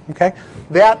 Okay?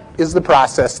 That is the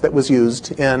process that was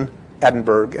used in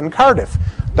Edinburgh and Cardiff.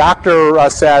 Doctor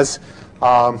says,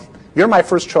 you're my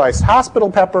first choice hospital,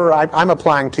 Pepper. I'm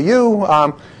applying to you.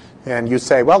 And you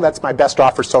say, well, that's my best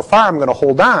offer so far. I'm going to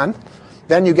hold on.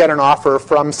 Then you get an offer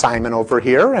from Simon over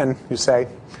here, and you say,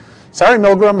 sorry,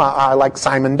 Milgrom, I like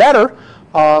Simon better.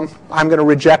 I'm going to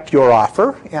reject your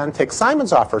offer and take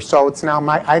Simon's offer. So it's now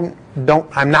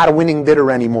I'm not a winning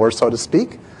bidder anymore, so to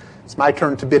speak. It's my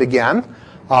turn to bid again.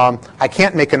 I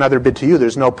can't make another bid to you.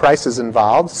 There's no prices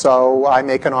involved. So I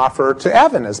make an offer to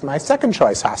Evan as my second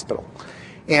choice hospital.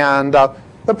 And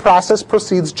the process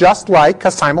proceeds just like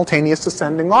a simultaneous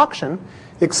ascending auction,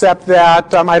 except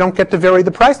that I don't get to vary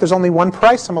the price. There's only one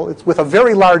price. It's with a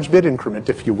very large bid increment,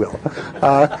 if you will.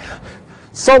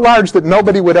 So large that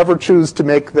nobody would ever choose to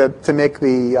make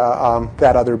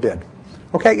that other bid.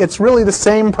 Okay, it's really the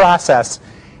same process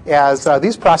as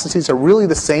these processes are really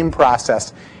the same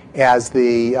process as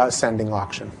the ascending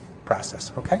auction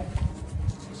process. Okay.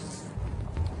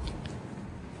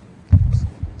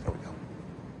 There we go.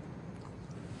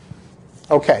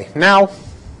 Okay, now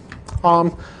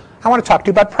I want to talk to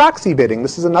you about proxy bidding.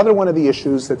 This is another one of the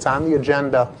issues that's on the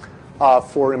agenda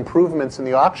for improvements in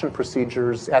the auction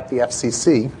procedures at the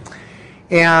FCC.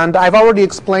 And I've already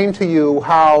explained to you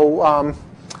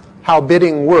how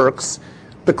bidding works.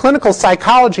 The clinical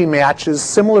psychology match is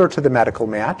similar to the medical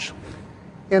match.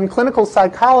 In clinical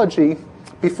psychology,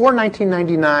 before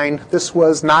 1999, this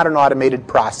was not an automated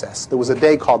process. There was a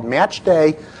day called match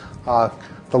day.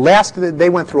 They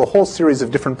went through a whole series of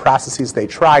different processes they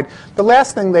tried. The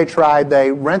last thing they tried,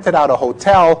 they rented out a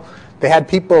hotel. They had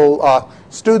people,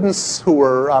 students who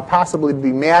were possibly to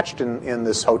be matched in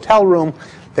this hotel room,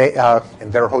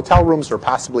 in their hotel rooms or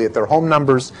possibly at their home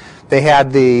numbers. They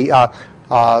had the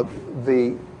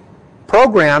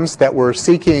programs that were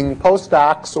seeking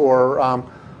postdocs or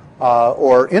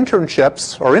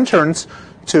internships or interns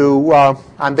to,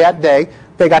 on that day,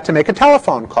 they got to make a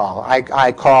telephone call.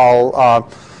 I call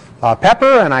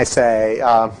Pepper and I say,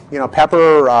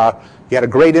 Pepper, you had a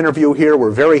great interview here.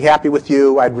 We're very happy with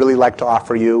you. I'd really like to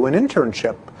offer you an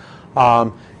internship.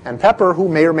 And Pepper, who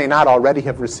may or may not already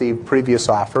have received previous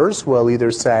offers, will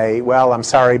either say, well, I'm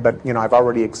sorry, but I've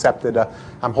already accepted,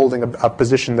 I'm holding a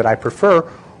position that I prefer,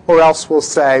 or else will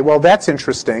say, well, that's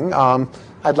interesting.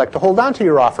 I'd like to hold on to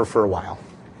your offer for a while.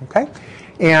 Okay?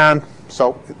 And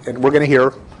so we're going to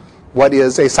hear what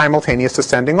is a simultaneous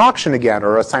ascending auction again,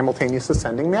 or a simultaneous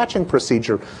ascending matching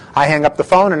procedure. I hang up the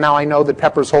phone, and now I know that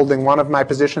Pepper's holding one of my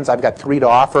positions. I've got 3 to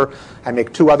offer. I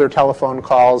make 2 other telephone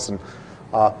calls, and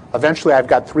eventually I've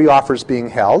got 3 offers being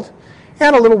held.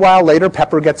 And a little while later,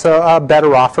 Pepper gets a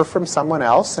better offer from someone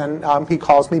else, and he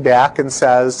calls me back and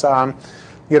says,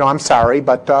 I'm sorry,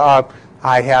 but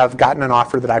I have gotten an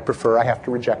offer that I prefer. I have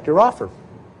to reject your offer.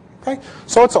 Okay?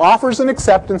 So it's offers and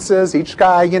acceptances. Each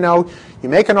guy, You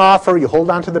make an offer, you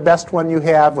hold on to the best one you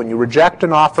have. When you reject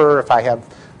an offer, if I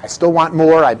still want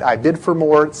more, I bid for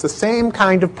more. It's the same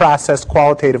kind of process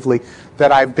qualitatively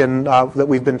that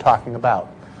we've been talking about.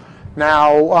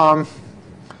 Now,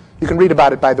 you can read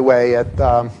about it, by the way, at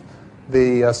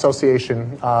the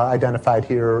association identified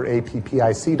here,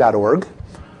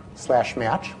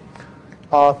 appic.org/match.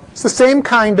 It's the same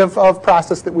kind of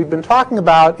process that we've been talking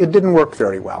about. It didn't work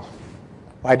very well.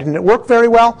 Why didn't it work very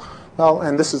well? Well,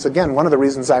 and this is, again, one of the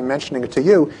reasons I'm mentioning it to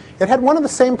you. It had one of the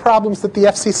same problems that the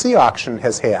FCC auction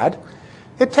has had.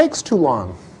 It takes too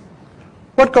long.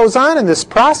 What goes on in this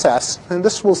process, and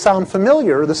this will sound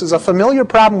familiar, this is a familiar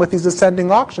problem with these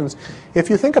ascending auctions if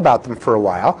you think about them for a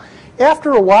while.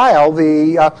 After a while,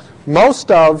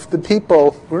 most of the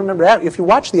people, remember, if you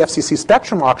watch the FCC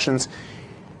Spectrum auctions,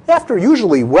 after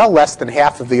usually well less than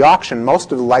half of the auction,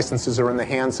 most of the licenses are in the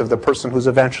hands of the person who's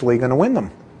eventually going to win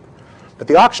them. But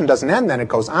the auction doesn't end then. It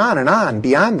goes on and on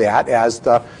beyond that as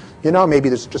maybe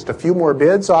there's just a few more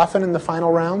bids often in the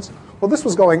final rounds. Well, this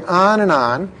was going on and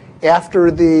on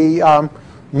after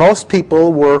most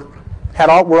people were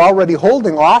already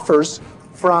holding offers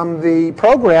from the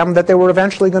program that they were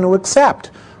eventually going to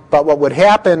accept. But what would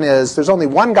happen is there's only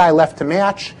one guy left to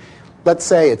match. Let's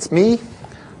say it's me.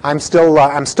 I'm still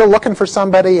looking for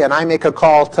somebody, and I make a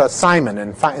call to Simon,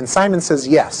 and Simon says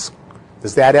yes.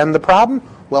 Does that end the problem?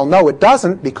 Well, no, it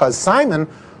doesn't, because Simon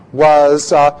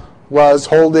was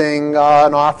holding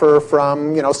an offer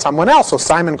from someone else. So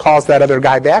Simon calls that other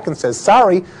guy back and says,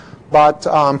 "Sorry, but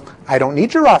I don't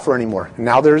need your offer anymore." And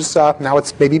now now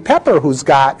it's maybe Pepper who's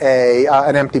got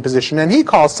an empty position, and he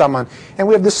calls someone, and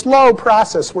we have this slow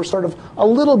process where sort of a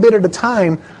little bit at a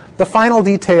time the final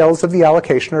details of the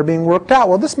allocation are being worked out.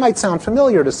 Well, this might sound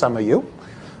familiar to some of you.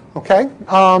 Okay.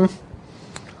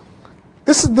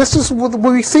 We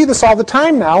see this all the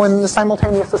time now in the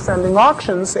simultaneous ascending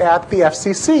auctions at the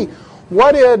FCC.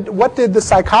 What did the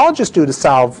psychologists do to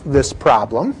solve this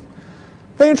problem?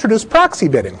 They introduced proxy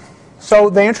bidding.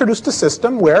 So they introduced a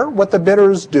system where what the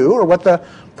bidders do, or what the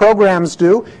programs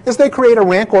do, is they create a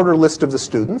rank order list of the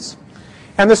students,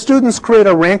 and the students create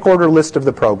a rank order list of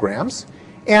the programs.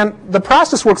 And the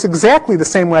process works exactly the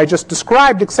same way I just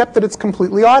described, except that it's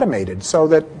completely automated, so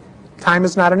that time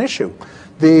is not an issue.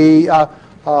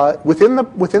 Within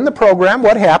the program,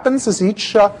 what happens is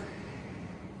each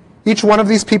one of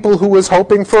these people who is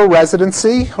hoping for a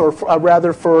residency, or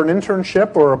rather for an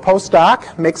internship or a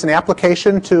postdoc, makes an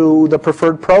application to the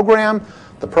preferred program.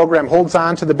 The program holds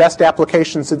on to the best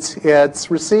applications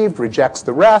it's received, rejects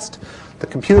the rest. The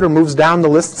computer moves down the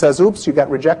list, says, "Oops, you got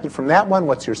rejected from that one.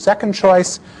 What's your second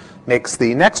choice?" Makes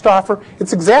the next offer.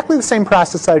 It's exactly the same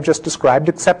process I just described,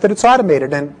 except that it's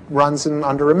automated and runs in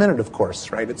under a minute, of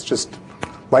course, right? It's just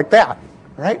like that,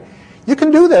 right? You can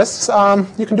do this.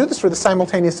 You can do this for the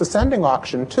simultaneous ascending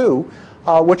auction too.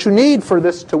 What you need for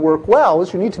this to work well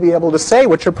is you need to be able to say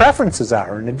what your preferences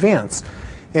are in advance.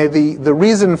 The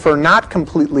reason for not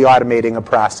completely automating a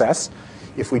process,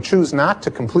 if we choose not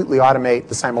to completely automate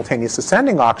the simultaneous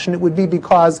ascending auction, it would be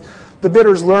because the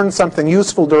bidders learned something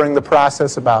useful during the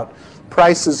process about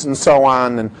prices and so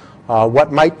on, and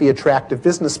what might be attractive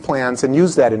business plans, and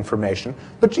use that information.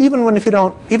 But even if you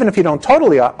don't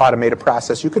totally automate a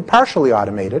process, you could partially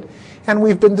automate it. And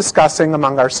we've been discussing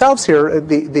among ourselves here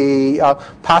the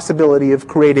possibility of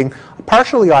creating a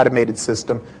partially automated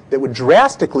system that would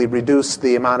drastically reduce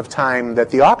the amount of time that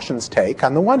the auctions take,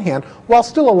 on the one hand, while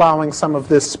still allowing some of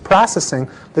this processing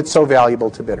that's so valuable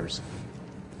to bidders.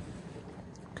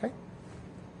 Okay?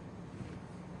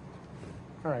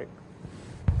 All right.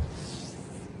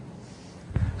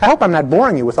 I hope I'm not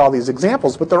boring you with all these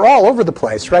examples, but they're all over the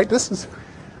place, right? This is,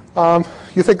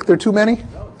 you think there are too many?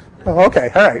 Oh, okay,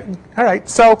 all right.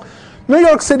 So, New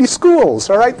York City schools,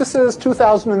 all right, this is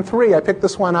 2003. I picked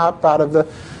this one up out of the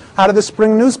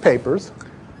spring newspapers.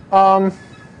 The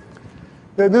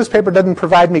newspaper doesn't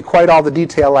provide me quite all the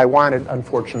detail I wanted,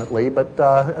 unfortunately, but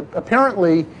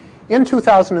apparently in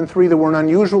 2003 there were an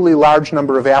unusually large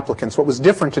number of applicants. What was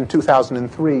different in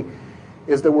 2003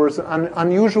 is there was an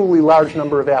unusually large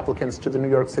number of applicants to the New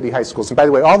York City high schools. And by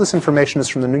the way, all this information is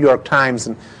from the New York Times,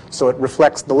 and so it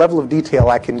reflects the level of detail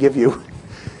I can give you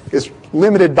is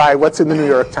limited by what's in the New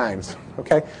York Times.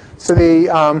 Okay, so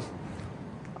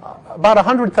about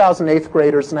 100,000 eighth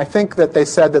graders, and I think that they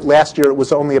said that last year it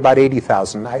was only about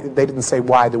 80,000. They didn't say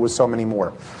why there was so many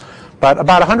more, but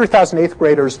about 100,000 eighth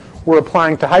graders were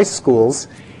applying to high schools,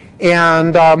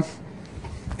 and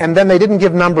then they didn't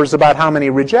give numbers about how many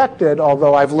rejected,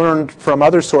 although I've learned from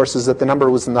other sources that the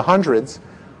number was in the hundreds.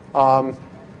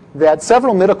 That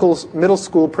several middle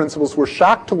school principals were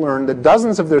shocked to learn that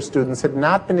dozens of their students had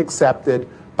not been accepted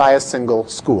by a single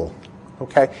school.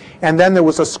 Okay? And then there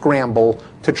was a scramble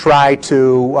to try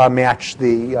to match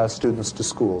the students to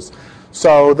schools.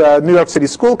 So the New York City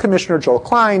School Commissioner, Joel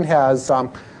Klein, has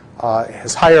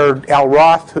hired Al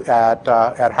Roth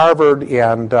at Harvard,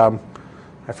 and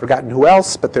I've forgotten who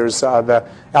else, but there's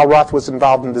Al Roth was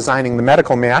involved in designing the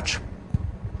medical match,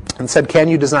 and said, can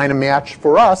you design a match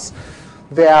for us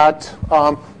that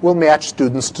will match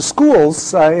students to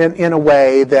schools in a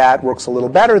way that works a little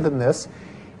better than this?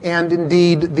 And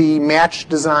indeed, the match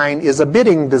design is a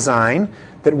bidding design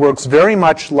that works very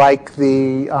much like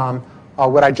the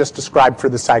what I just described for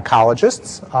the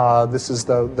psychologists. This is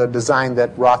the design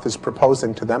that Roth is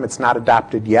proposing to them. It's not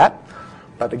adopted yet,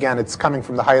 but again, it's coming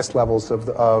from the highest levels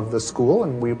of the school,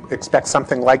 and we expect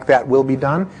something like that will be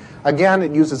done. Again,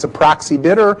 it uses a proxy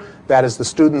bidder. That is, the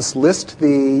students list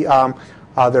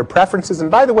their preferences.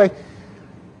 And by the way,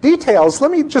 details,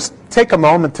 let me just take a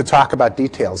moment to talk about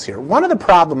details here. One of the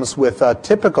problems with a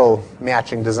typical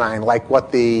matching design, like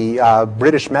what the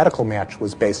British medical match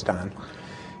was based on,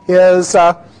 is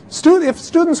if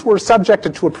students were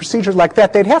subjected to a procedure like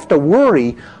that, they'd have to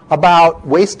worry about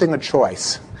wasting a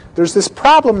choice. There's this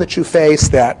problem that you face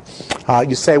that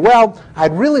you say, well,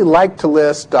 I'd really like to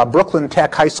list Brooklyn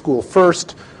Tech High School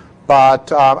first,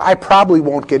 but I probably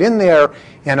won't get in there.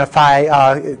 And if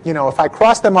I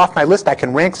cross them off my list, I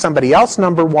can rank somebody else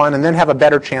 #1 and then have a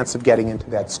better chance of getting into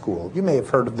that school. You may have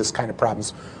heard of this kind of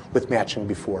problems with matching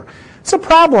before. It's a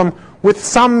problem with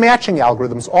some matching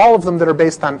algorithms. All of them that are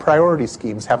based on priority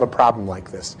schemes have a problem like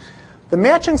this. The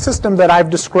matching system that I've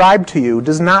described to you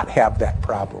does not have that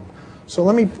problem. So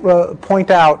let me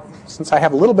point out, since I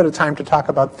have a little bit of time to talk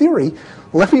about theory,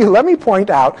 let me point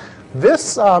out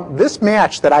this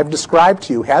match that I've described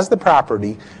to you has the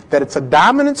property that it's a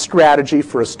dominant strategy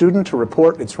for a student to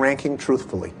report its ranking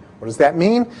truthfully. What does that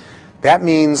mean? That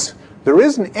means there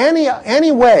isn't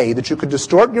any way that you could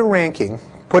distort your ranking,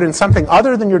 put in something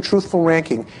other than your truthful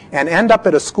ranking, and end up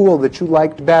at a school that you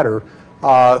liked better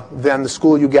than the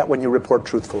school you get when you report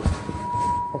truthfully.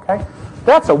 Okay?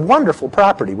 That's a wonderful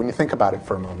property when you think about it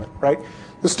for a moment, right?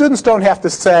 The students don't have to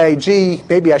say, gee,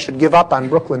 maybe I should give up on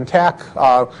Brooklyn Tech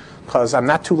because I'm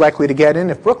not too likely to get in.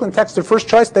 If Brooklyn Tech's their first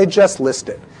choice, they just list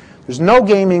it. There's no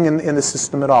gaming in the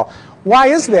system at all. Why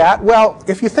is that? Well,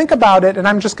 if you think about it, and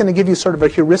I'm just going to give you sort of a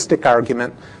heuristic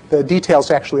argument. The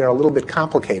details actually are a little bit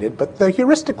complicated, but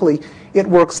heuristically, it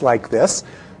works like this.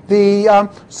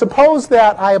 Suppose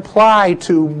that I apply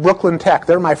to Brooklyn Tech.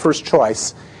 They're my first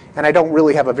choice, and I don't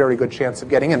really have a very good chance of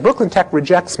getting in. Brooklyn Tech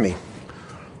rejects me.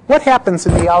 What happens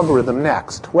in the algorithm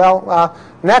next? Well,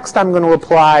 next I'm going to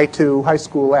apply to high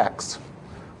school X.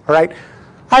 All right?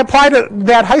 I apply to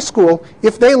that high school.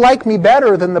 If they like me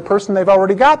better than the person they've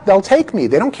already got, they'll take me.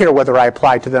 They don't care whether I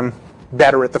apply to them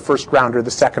better at the first round or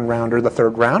the second round or the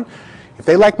third round. If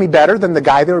they like me better than the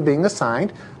guy they were being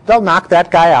assigned, they'll knock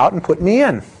that guy out and put me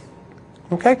in.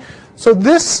 Okay? So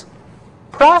this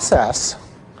process,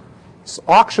 this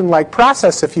auction-like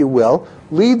process, if you will,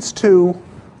 leads to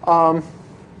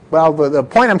well, the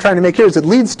point I'm trying to make here is it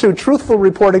leads to truthful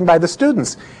reporting by the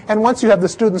students. And once you have the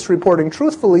students reporting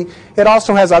truthfully, it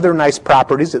also has other nice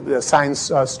properties. It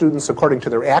assigns students according to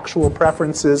their actual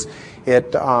preferences.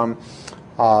 I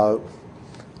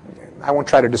won't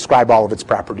try to describe all of its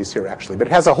properties here, actually. But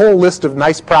it has a whole list of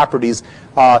nice properties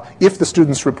if the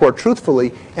students report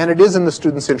truthfully. And it is in the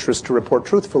students' interest to report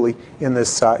truthfully in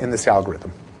this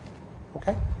algorithm.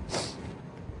 Okay?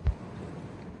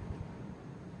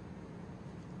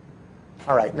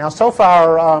 All right. Now, so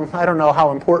far, I don't know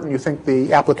how important you think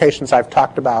the applications I've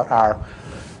talked about are.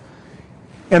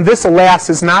 And this, alas,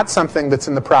 is not something that's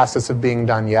in the process of being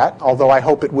done yet, although I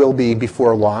hope it will be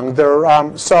before long.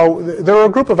 So there are a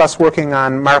group of us working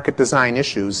on market design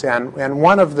issues. And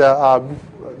one of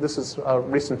this is a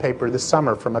recent paper this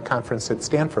summer from a conference at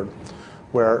Stanford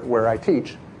where I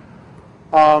teach.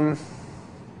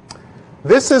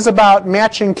 This is about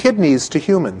matching kidneys to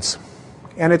humans.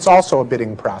 And it's also a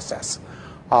bidding process.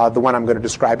 The one I'm going to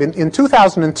describe. In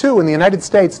 2002, in the United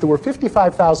States, there were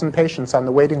 55,000 patients on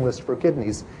the waiting list for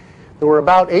kidneys. There were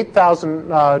about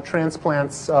 8,000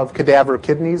 transplants of cadaver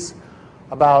kidneys.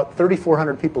 About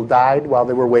 3,400 people died while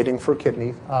they were waiting for a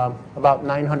kidney. About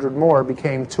 900 more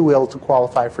became too ill to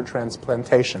qualify for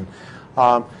transplantation.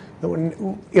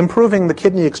 Improving the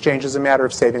kidney exchange is a matter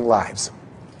of saving lives.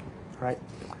 Right?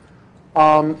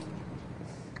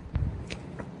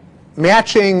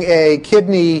 Matching a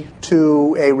kidney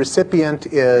to a recipient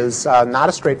is not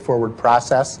a straightforward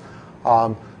process.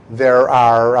 There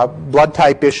are blood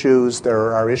type issues.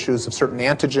 There are issues of certain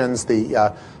antigens.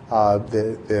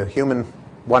 The human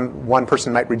one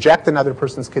person might reject another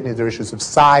person's kidney. There are issues of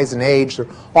size and age. There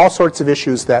are all sorts of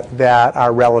issues that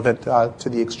are relevant to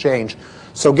the exchange.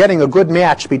 So getting a good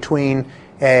match between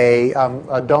a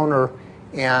donor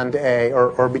and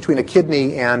or between a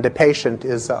kidney and a patient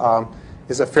is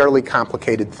a fairly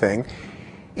complicated thing.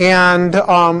 And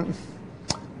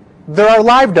there are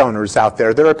live donors out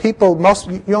there. There are people,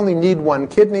 you only need one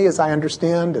kidney, as I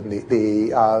understand, and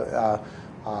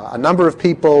a number of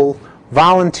people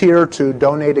volunteer to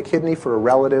donate a kidney for a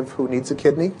relative who needs a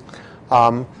kidney.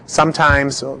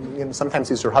 Sometimes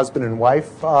these are husband and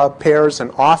wife pairs,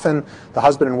 and often the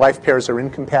husband and wife pairs are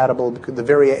incompatible.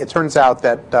 It turns out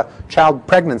that child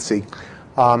pregnancy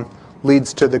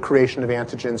leads to the creation of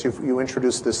antigens. You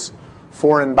introduce this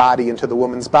foreign body into the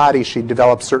woman's body. She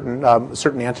develops certain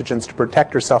antigens to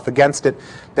protect herself against it.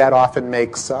 That often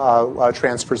makes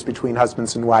transfers between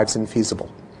husbands and wives infeasible.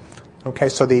 Okay,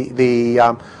 so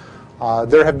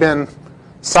there have been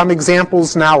some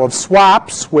examples now of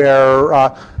swaps where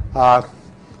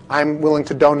I'm willing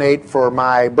to donate for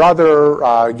my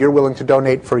brother, you're willing to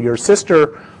donate for your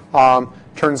sister.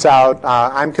 Turns out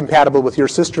I'm compatible with your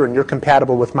sister and you're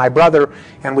compatible with my brother,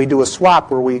 and we do a swap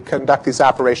where we conduct these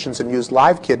operations and use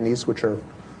live kidneys, which are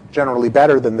generally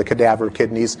better than the cadaver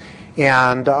kidneys,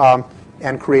 and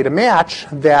create a match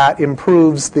that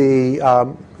improves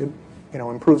the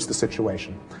improves the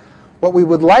situation. What we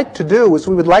would like to do is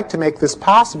we would like to make this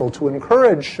possible to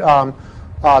encourage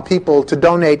people to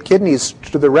donate kidneys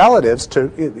to their relatives to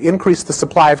increase the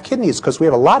supply of kidneys, because we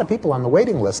have a lot of people on the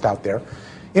waiting list out there.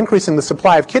 Increasing the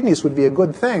supply of kidneys would be a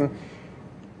good thing,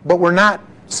 but we're not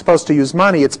supposed to use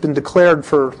money. It's been declared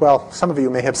for, well, some of you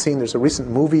may have seen, there's a recent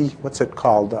movie, what's it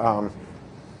called?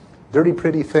 Dirty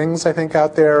Pretty Things, I think,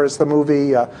 out there is the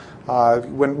movie.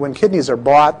 When kidneys are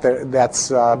bought,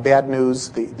 that's bad news.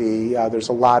 There's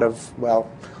a lot of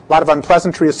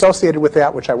unpleasantry associated with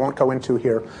that, which I won't go into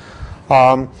here.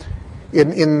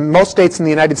 In most states in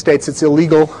the United States, it's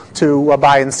illegal to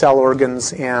buy and sell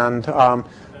organs, and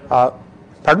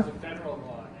pardon? Federal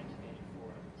law,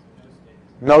 1984.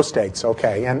 No states,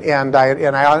 okay. And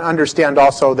I understand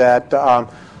also that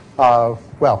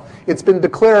well, it's been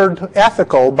declared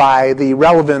ethical by the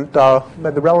relevant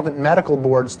medical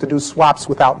boards to do swaps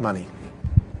without money.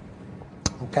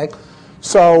 Okay,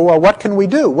 so what can we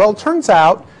do? Well, it turns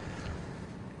out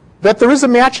that there is a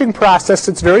matching process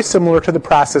that's very similar to the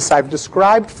process I've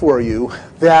described for you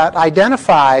that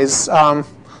identifies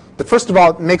that, first of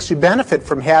all, it makes you benefit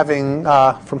from having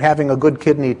a good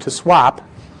kidney to swap.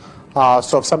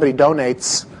 So if somebody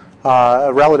donates,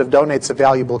 a relative donates a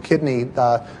valuable kidney,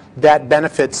 that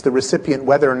benefits the recipient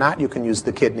whether or not you can use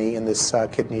the kidney in this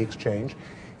kidney exchange.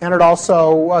 And it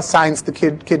also assigns the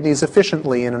kidneys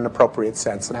efficiently in an appropriate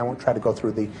sense. And I won't try to go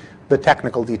through the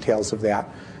technical details of that.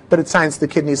 But it assigns the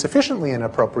kidneys efficiently in an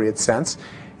appropriate sense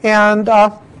and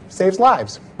saves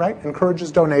lives, right?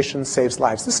 Encourages donations, saves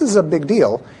lives. This is a big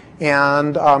deal.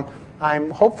 And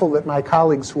I'm hopeful that my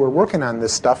colleagues who are working on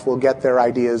this stuff will get their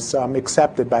ideas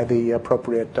accepted by the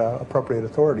appropriate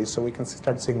authorities, so we can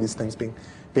start seeing these things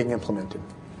being implemented.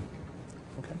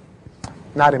 Okay.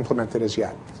 Not implemented as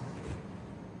yet.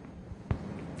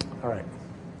 All right.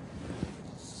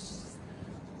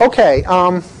 Okay.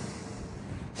 Let's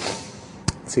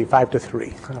see,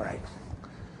 5-3. All right.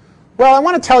 Well, I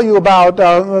want to tell you about,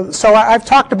 so I've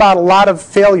talked about a lot of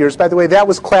failures. By the way, that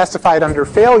was classified under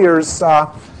failures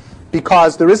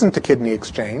because there isn't a kidney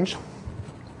exchange.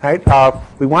 Right?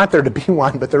 We want there to be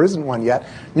one, but there isn't one yet.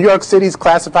 New York City's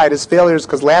classified as failures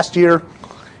because last year,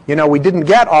 we didn't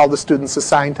get all the students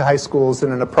assigned to high schools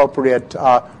in an appropriate,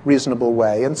 reasonable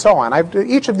way, and so on.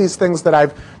 Each of these things that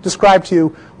I've described to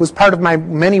you was part of my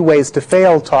many ways to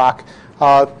fail talk.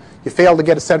 You fail to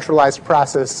get a centralized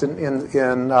process in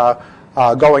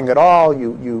going at all.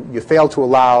 You fail to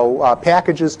allow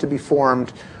packages to be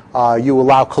formed. You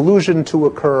allow collusion to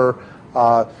occur.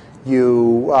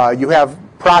 You have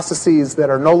processes that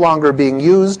are no longer being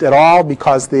used at all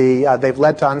because they've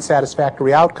led to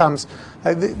unsatisfactory outcomes.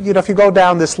 If you go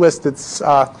down this list, it's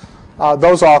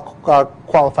those all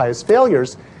qualify as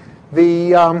failures.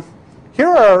 Here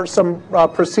are some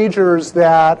procedures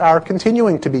that are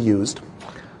continuing to be used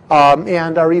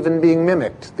and are even being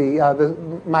mimicked.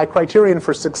 My criterion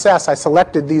for success, I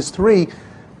selected these three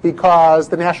because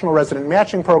the National Resident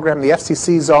Matching Program, the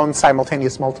FCC's own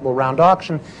simultaneous multiple round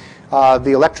auction,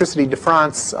 the Electricité de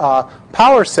France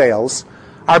power sales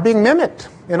are being mimicked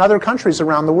in other countries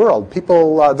around the world.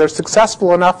 People, they're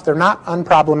successful enough, they're not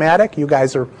unproblematic. You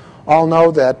guys all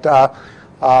know that the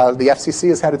FCC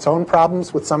has had its own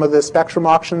problems with some of the spectrum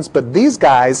auctions, but these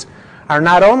guys are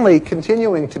not only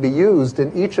continuing to be used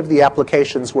in each of the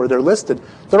applications where they're listed,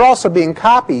 they're also being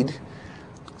copied,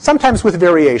 sometimes with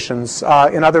variations,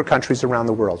 in other countries around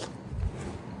the world.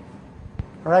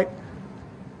 All right?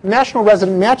 National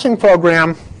Resident Matching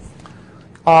Program,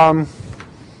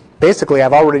 basically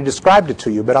I've already described it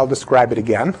to you, but I'll describe it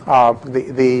again.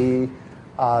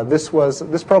 This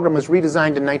program was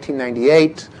redesigned in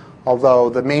 1998, although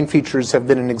the main features have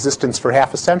been in existence for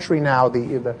half a century now.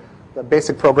 The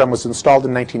basic program was installed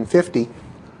in 1950.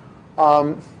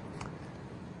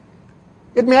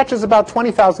 It matches about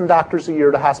 20,000 doctors a year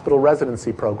to hospital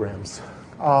residency programs.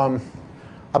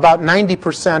 About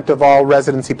 90% of all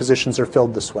residency positions are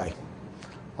filled this way.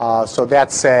 So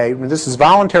this is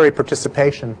voluntary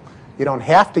participation. You don't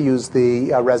have to use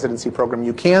the residency program.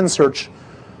 You can search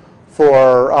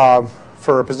for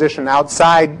a position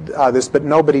outside this, but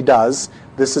nobody does.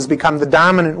 This has become the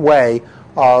dominant way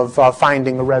of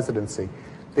finding a residency.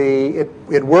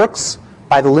 It works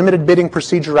by the limited bidding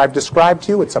procedure I've described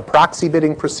to you. It's a proxy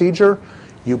bidding procedure.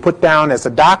 You put down as a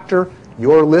doctor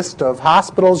your list of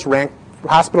hospitals,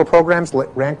 hospital programs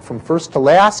ranked from first to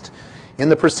last. In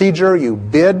the procedure, you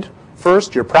bid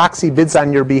first. Your proxy bids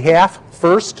on your behalf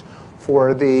first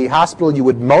for the hospital you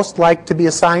would most like to be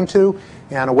assigned to,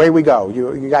 and away we go.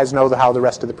 You guys know how the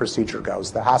rest of the procedure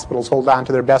goes. The hospitals hold on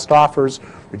to their best offers,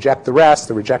 reject the rest.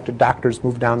 The rejected doctors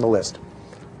move down the list.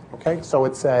 Okay, so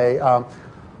it's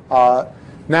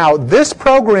now this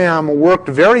program worked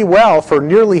very well for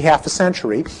nearly half a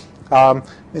century.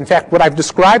 In fact, what I've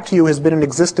described to you has been in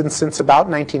existence since about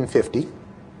 1950.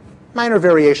 Minor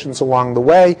variations along the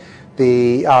way,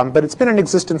 but it's been in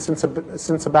existence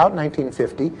since about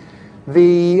 1950.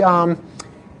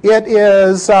 It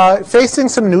is facing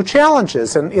some new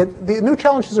challenges, and the new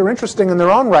challenges are interesting in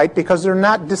their own right because they're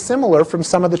not dissimilar from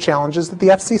some of the challenges that the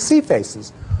FCC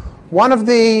faces. One of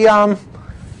the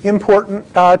important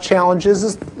challenges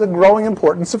is the growing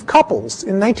importance of couples.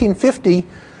 In 1950,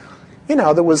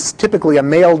 there was typically a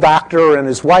male doctor and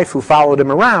his wife who followed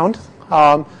him around.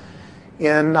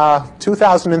 In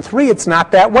 2003, it's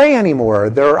not that way anymore.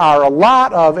 There are a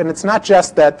lot of, and it's not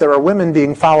just that there are women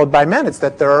being followed by men, it's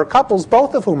that there are couples,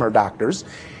 both of whom are doctors.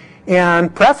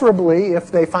 And preferably,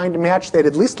 if they find a match, they'd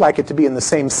at least like it to be in the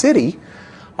same city.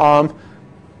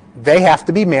 They have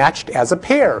to be matched as a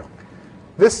pair.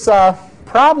 This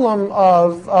problem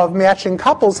of matching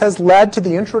couples has led to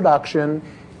the introduction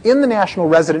in the National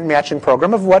Resident Matching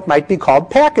Program of what might be called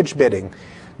package bidding.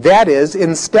 That is,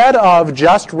 instead of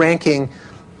just ranking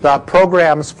the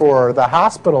programs for the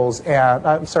hospitals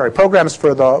and programs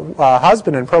for the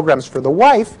husband and programs for the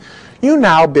wife, you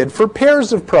now bid for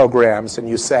pairs of programs, and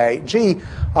you say, gee,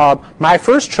 my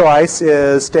first choice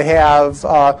is to have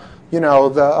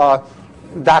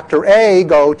Dr. A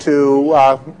go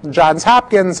to Johns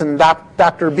Hopkins and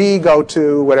Dr. B go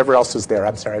to whatever else is there.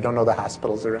 I'm sorry, I don't know the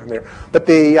hospitals around there. But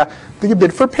you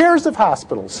bid for pairs of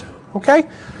hospitals, okay?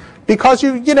 Because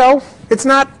it's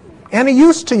not any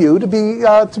use to you to be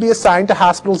assigned to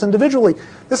hospitals individually.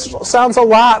 This sounds a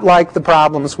lot like the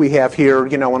problems we have here,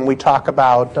 when we talk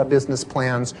about business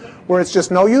plans, where it's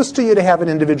just no use to you to have an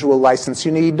individual license.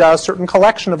 You need a certain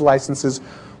collection of licenses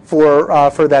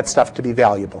for that stuff to be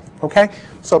valuable. Okay?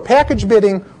 So package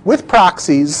bidding with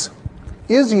proxies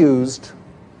is used,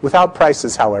 without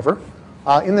prices, however,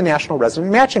 in the National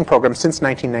Resident Matching Program since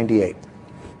 1998.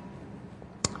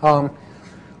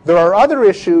 There are other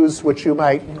issues which you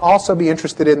might also be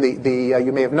interested in.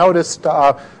 You may have noticed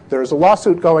there's a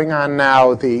lawsuit going on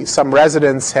now. Some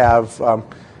residents have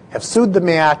sued the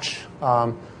match,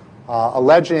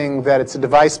 alleging that it's a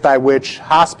device by which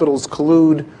hospitals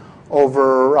collude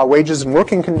over wages and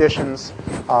working conditions.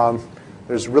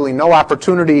 There's really no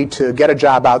opportunity to get a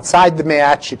job outside the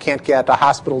match. You can't get a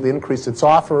hospital to increase its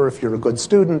offer if you're a good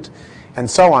student, and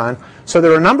so on. So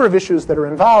there are a number of issues that are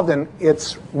involved, and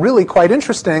it's really quite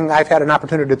interesting. I've had an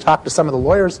opportunity to talk to some of the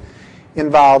lawyers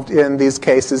involved in these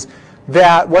cases,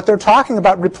 that what they're talking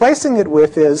about replacing it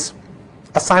with is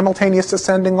a simultaneous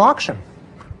ascending auction,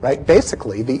 right?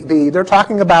 Basically, they're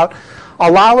talking about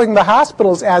allowing the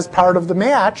hospitals as part of the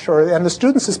match, and the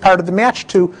students as part of the match,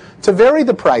 to vary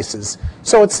the prices.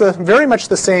 So it's very much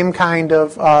the same kind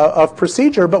of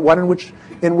procedure, but one in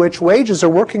which wages or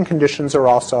working conditions are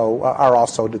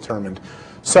also determined.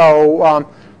 So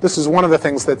this is one of the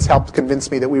things that's helped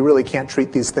convince me that we really can't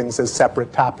treat these things as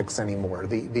separate topics anymore.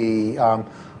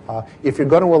 If you're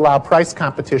going to allow price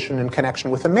competition in connection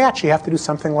with a match, you have to do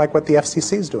something like what the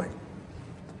FCC is doing.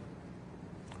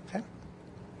 Okay.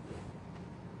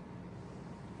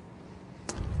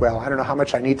 Well, I don't know how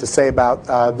much I need to say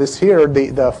about this here.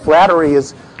 The flattery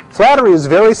is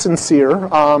very sincere.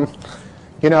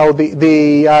 You know,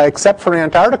 except for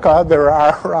Antarctica, there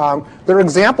are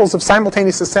examples of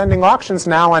simultaneous ascending auctions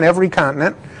now on every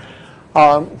continent.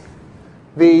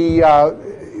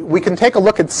 We can take a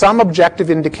look at some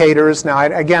objective indicators. Now,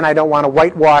 again, I don't want to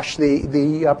whitewash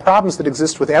the problems that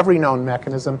exist with every known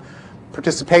mechanism.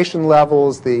 Participation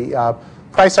levels, the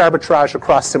price arbitrage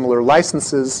across similar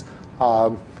licenses,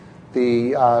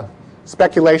 the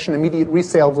speculation, immediate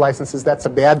resale of licenses, that's a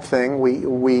bad thing. We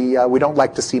don't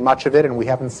like to see much of it, and we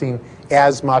haven't seen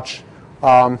as much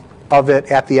of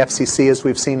it at the FCC as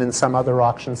we've seen in some other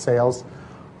auction sales.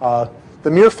 The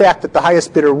mere fact that the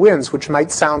highest bidder wins, which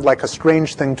might sound like a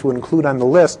strange thing to include on the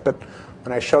list, but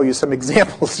when I show you some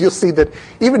examples, you'll see that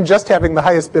even just having the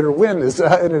highest bidder win is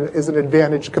an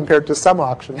advantage compared to some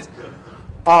auctions.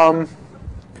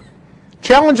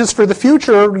 Challenges for the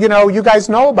future, you know, you guys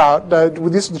know about.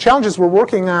 The challenges we're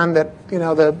working on that, you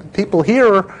know, the people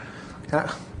here,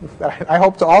 I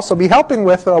hope to also be helping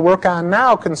with work on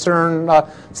now concern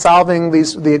solving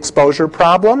the exposure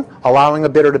problem, allowing a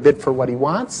bidder to bid for what he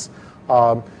wants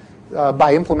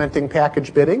by implementing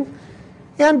package bidding,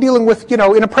 and dealing with, you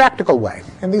know, in a practical way.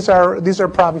 And these are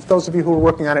problems. Those of you who are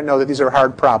working on it know that these are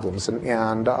hard problems,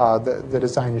 and the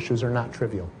design issues are not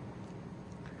trivial.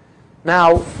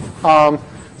 Now,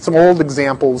 some old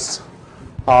examples.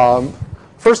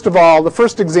 First of all, the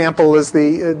first example is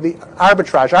the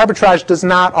arbitrage. Arbitrage does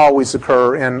not always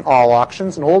occur in all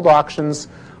auctions. In old auctions,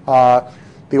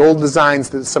 the old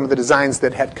designs, some of the designs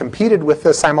that had competed with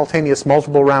the simultaneous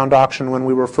multiple round auction when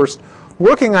we were first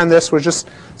working on this was just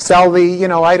sell the, you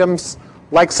know, items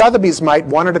like Sotheby's might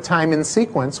one at a time in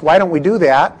sequence. Why don't we do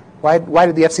that? Why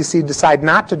did the FCC decide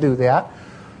not to do that?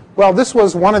 Well, this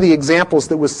was one of the examples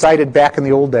that was cited back in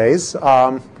the old days.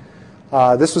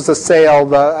 This was a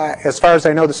sale, as far as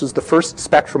I know, this was the first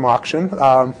Spectrum auction.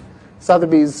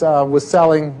 Sotheby's was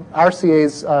selling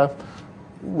RCA's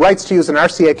rights to use an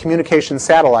RCA communication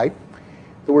satellite.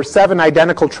 There were 7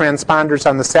 identical transponders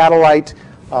on the satellite.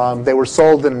 They were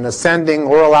sold in an ascending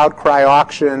oral outcry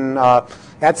auction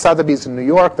at Sotheby's in New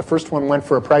York. The first one went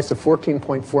for a price of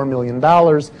 $14.4 million.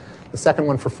 The second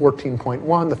one for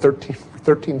 14.1, the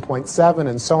 13.7,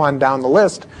 and so on down the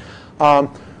list.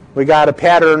 We got a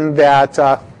pattern that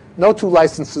no 2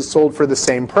 licenses sold for the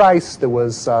same price. There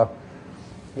was,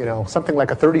 you know, something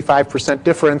like a 35%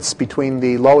 difference between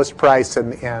the lowest price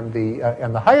and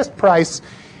the highest price.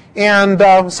 And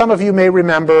some of you may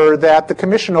remember that the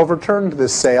commission overturned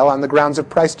this sale on the grounds of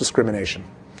price discrimination.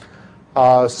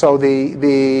 So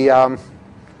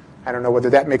I don't know whether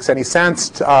that makes any sense.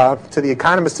 To the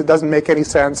economists, it doesn't make any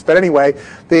sense. But anyway,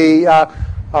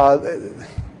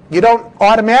 you don't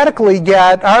automatically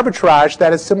get arbitrage,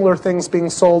 that is similar things being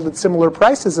sold at similar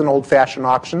prices in old-fashioned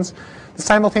auctions. The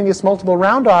simultaneous multiple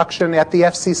round auction at the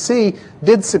FCC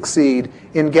did succeed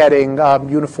in getting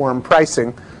uniform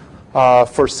pricing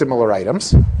for similar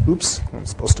items. Oops, I'm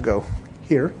supposed to go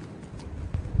here.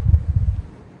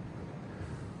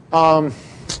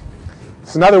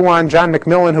 It's another one. John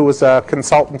McMillan, who was a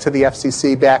consultant to the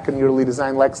FCC back in Early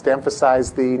Design, likes to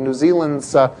emphasize the New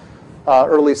Zealand's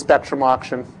early Spectrum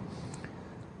auction.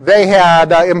 They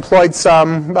had employed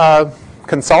some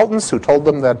consultants who told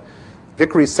them that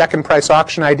Vickery's second price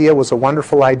auction idea was a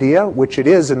wonderful idea, which it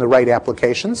is in the right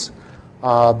applications,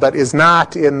 but is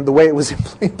not in the way it was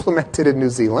implemented in New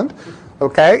Zealand.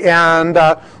 Okay, and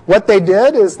what they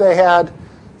did is they had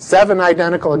 7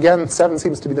 identical, again, 7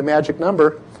 seems to be the magic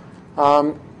number,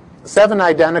 7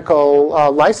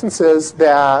 identical licenses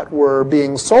that were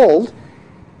being sold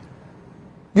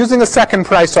using a second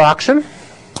price auction.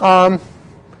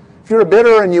 If you're a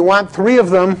bidder and you want 3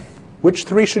 of them, which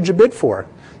 3 should you bid for?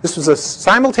 This was a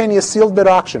simultaneous sealed bid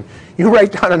auction. You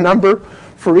write down a number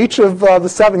for each of the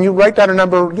 7. You write down a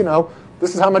number, you know,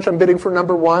 this is how much I'm bidding for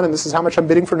number 1, and this is how much I'm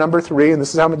bidding for number 3, and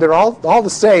this is how much, they're all the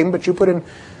same, but you put in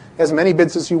as many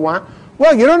bids as you want.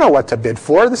 Well, you don't know what to bid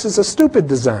for. This is a stupid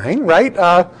design, right?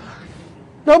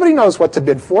 Nobody knows what to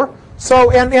bid for. So,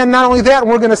 and not only that,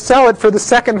 we're going to sell it for the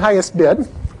second highest bid.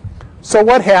 So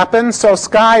what happened? So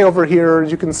Sky over here,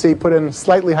 as you can see, put in a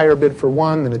slightly higher bid for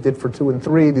 1 than it did for 2 and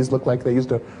 3. These look like they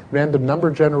used a random number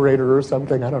generator or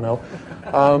something. I don't know.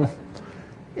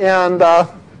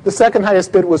 The second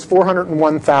highest bid was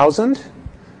 $401,000.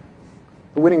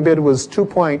 The winning bid was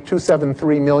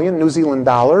 2.273 million New Zealand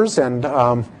dollars, and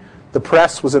the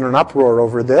press was in an uproar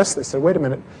over this. They said, "Wait a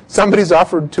minute, somebody's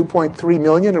offered 2.3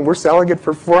 million, and we're selling it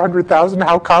for 400,000.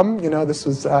 How come?" You know, this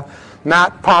was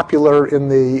not popular in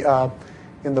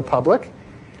the public.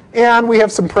 And we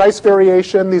have some price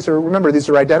variation. Remember, these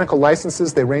are identical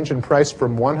licenses. They range in price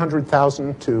from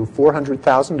 100,000 to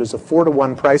 400,000. There's a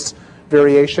 4-to-1 price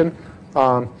variation.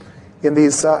 in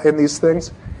these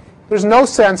things. There's no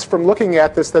sense from looking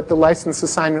at this that the license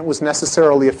assignment was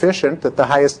necessarily efficient, that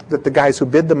the guys who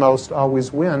bid the most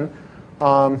always win.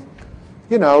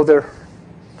 You know,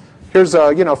 here's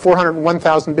a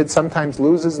 401,000 bid sometimes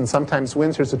loses and sometimes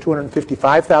wins. Here's a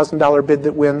 $255,000 bid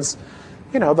that wins.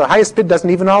 You know, the highest bid doesn't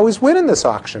even always win in this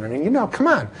auction. I mean, you know, come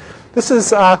on. This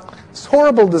is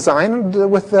horrible design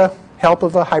with the help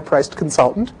of a high-priced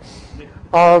consultant.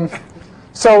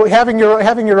 So having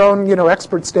your own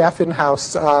expert staff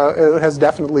in-house has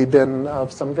definitely been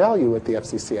of some value at the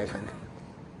FCC, I think.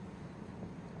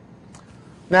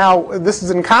 Now, this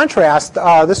is in contrast.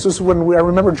 This was when I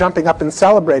remember jumping up and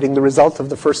celebrating the result of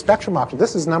the first spectrum auction.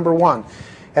 This is number one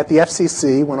at the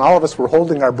FCC when all of us were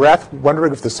holding our breath,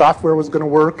 wondering if the software was going to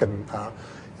work and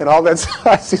all that.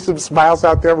 I see some smiles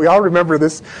out there. We all remember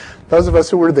this, those of us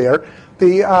who were there.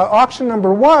 The auction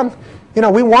number one,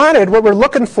 we wanted, what we're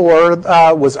looking for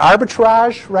was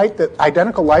arbitrage, right? That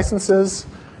identical licenses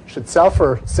should sell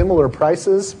for similar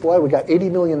prices. Boy, we got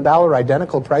 $80 million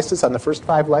identical prices on the first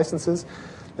 5 licenses.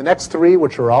 The next 3,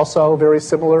 which are also very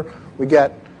similar, we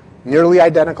get nearly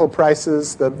identical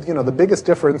prices. The biggest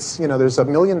difference, there's $1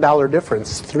 million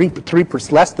difference,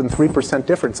 3% less than 3%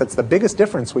 difference. That's the biggest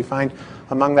difference we find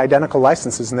among the identical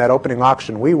licenses in that opening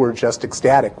auction. We were just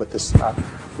ecstatic with this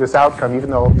outcome,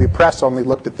 even though the press only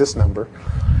looked at this number.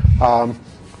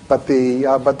 But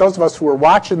those of us who were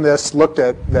watching this looked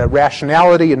at the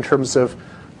rationality in terms of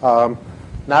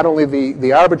not only the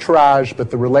arbitrage,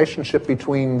 but the relationship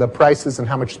between the prices and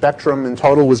how much spectrum in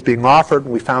total was being offered.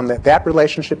 And we found that that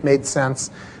relationship made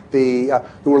sense. There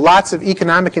were lots of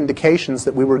economic indications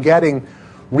that we were getting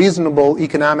reasonable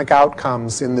economic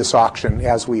outcomes in this auction,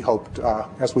 as we hoped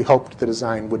the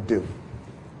design would do.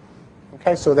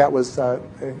 Okay, so that was,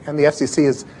 and the FCC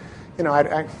is,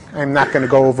 I'm not going to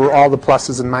go over all the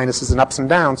pluses and minuses and ups and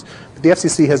downs, but the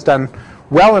FCC has done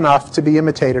well enough to be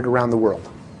imitated around the world.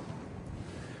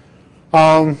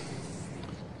 So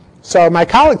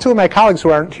two of my colleagues who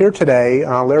aren't here today,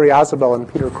 Larry Ozabel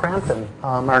and Peter Crampton,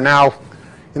 are now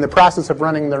in the process of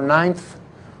running their 9th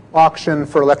auction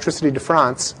for Electricité de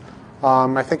France.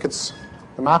 I think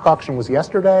the mock auction was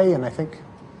yesterday, and I think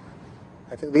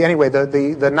anyway, the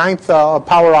 9th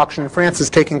power auction in France is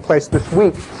taking place this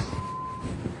week.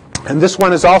 And this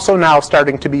one is also now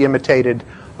starting to be imitated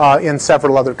in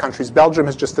several other countries. Belgium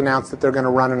has just announced that they're going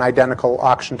to run an identical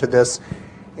auction to this.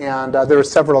 And there are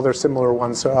several other similar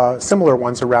ones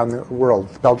around the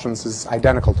world. Belgium's is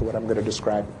identical to what I'm going to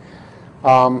describe.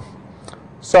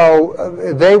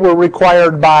 So they were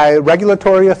required by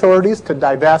regulatory authorities to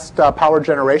divest power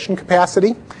generation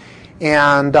capacity.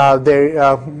 And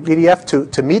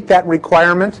EDF, to meet that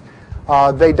requirement,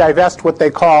 they divest what they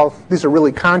call, these are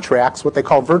really contracts, what they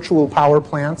call virtual power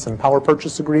plants and power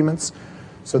purchase agreements.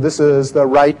 So this is the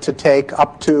right to take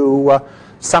up to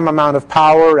some amount of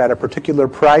power at a particular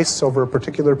price over a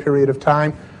particular period of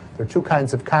time. There are 2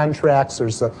 kinds of contracts.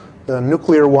 There's the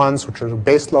nuclear ones, which are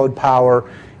base load power,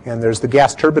 and there's the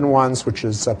gas turbine ones, which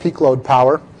is peak load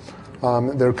power.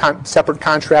 There are separate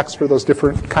contracts for those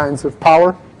different kinds of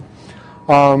power.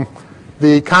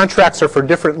 The contracts are for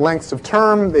different lengths of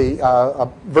term. The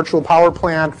virtual power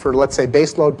plant for, let's say,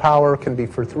 base load power can be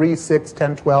for 3, 6,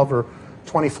 10, 12, or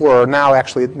 24, or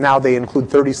now they include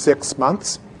 36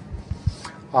 months.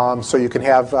 So you can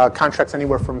have contracts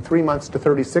anywhere from 3 months to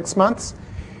 36 months.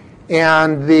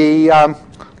 And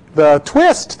the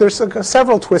twist, there's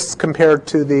several twists compared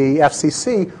to the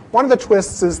FCC. One of the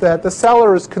twists is that the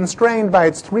seller is constrained by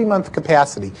its 3-month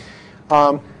capacity.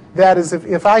 That is,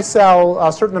 if I sell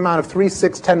a certain amount of 3,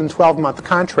 6, 10, and 12-month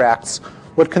contracts,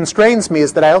 what constrains me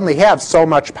is that I only have so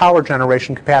much power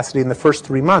generation capacity in the first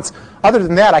 3 months. Other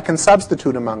than that, I can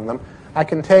substitute among them. I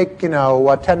can take, 10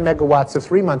 megawatts of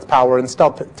 3-month power and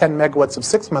install 10 megawatts of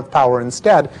 6-month power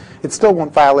instead. It still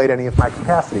won't violate any of my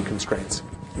capacity constraints.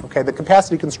 Okay, the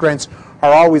capacity constraints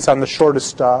are always on the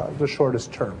shortest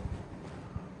term.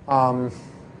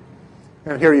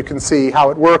 And here you can see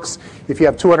how it works. If you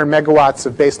have 200 megawatts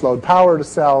of base load power to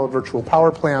sell, virtual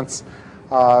power plants,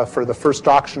 for the first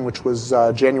auction, which was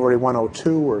January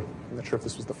 102, or I'm not sure if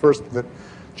this was the first, but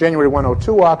January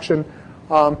 102 auction.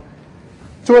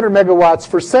 200 megawatts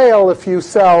for sale. If you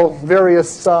sell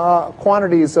various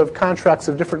quantities of contracts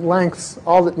of different lengths,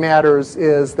 all that matters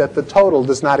is that the total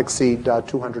does not exceed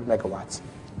 200 megawatts.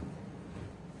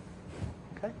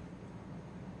 Okay.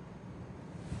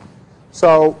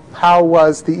 So how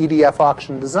was the EDF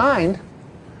auction designed?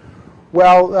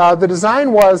 Well, the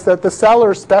design was that the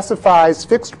seller specifies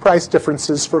fixed price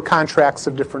differences for contracts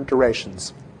of different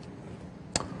durations.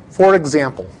 For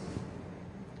example,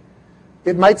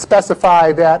 it might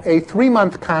specify that a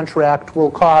 3-month contract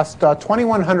will cost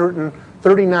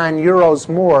 2,139 euros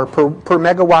more per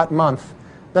megawatt month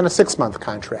than a 6-month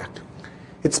contract.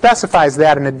 It specifies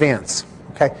that in advance.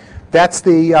 Okay? That's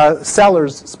the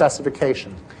seller's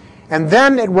specification. And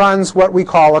then it runs what we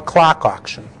call a clock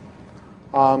auction.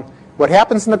 What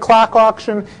happens in the clock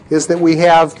auction is that we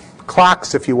have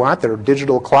clocks, if you want, that are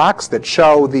digital clocks that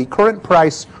show the current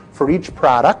price for each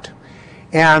product.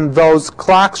 And those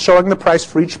clocks showing the price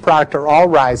for each product are all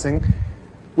rising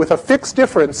with a fixed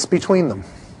difference between them.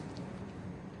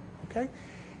 Okay?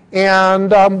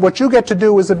 And what you get to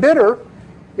do as a bidder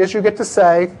is you get to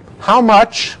say how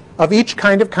much of each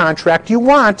kind of contract you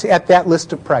want at that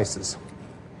list of prices.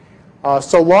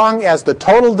 So long as the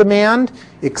total demand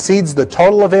exceeds the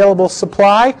total available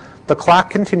supply, the clock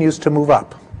continues to move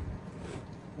up.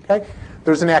 Okay?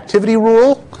 There's an activity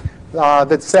rule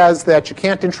that says that you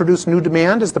can't introduce new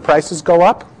demand as the prices go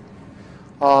up.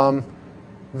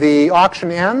 The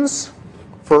auction ends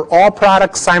for all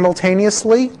products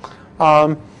simultaneously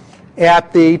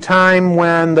at the time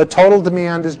when the total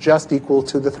demand is just equal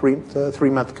to the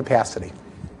 3-month capacity.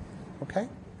 Okay?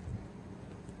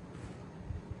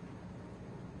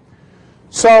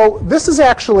 So this is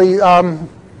actually an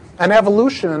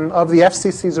evolution of the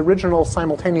FCC's original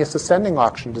simultaneous ascending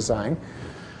auction design.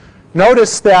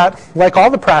 Notice that, like all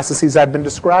the processes I've been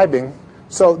describing,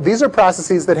 so these are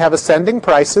processes that have ascending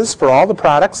prices for all the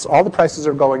products. All the prices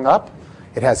are going up.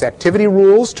 It has activity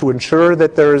rules to ensure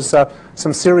that there's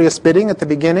some serious bidding at the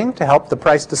beginning to help the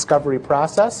price discovery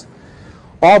process.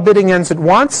 All bidding ends at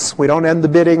once. We don't end the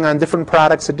bidding on different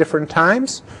products at different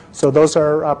times. So those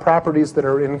are properties that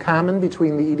are in common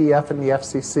between the EDF and the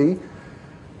FCC.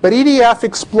 But EDF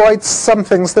exploits some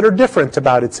things that are different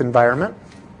about its environment.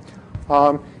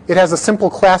 It has a simple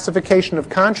classification of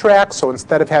contracts. So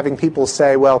instead of having people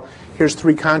say, well, here's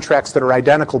 3 contracts that are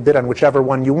identical, bid on whichever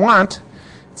one you want,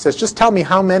 it says, just tell me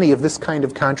how many of this kind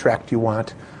of contract you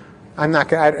want. I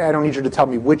don't need you to tell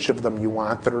me which of them you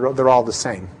want. They're all the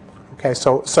same. Okay,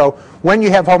 so when you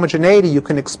have homogeneity, you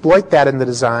can exploit that in the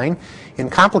design. In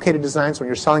complicated designs, when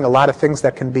you're selling a lot of things,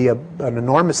 that can be an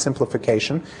enormous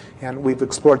simplification. And we've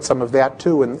explored some of that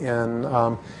too in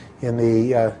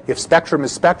the if spectrum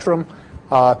is spectrum,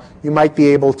 you might be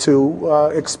able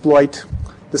to exploit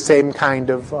the same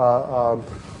kind of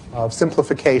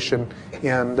simplification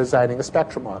in designing a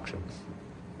spectrum auction.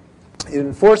 It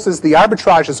enforces the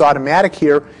arbitrage is automatic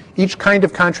here. Each kind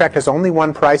of contract has only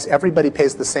one price. Everybody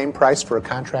pays the same price for a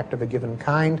contract of a given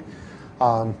kind.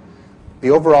 The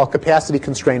overall capacity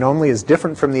constraint only is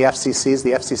different from the FCC's.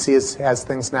 The FCC has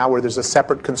things now where there's a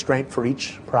separate constraint for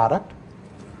each product.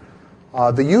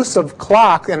 The use of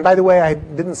clock, and by the way, I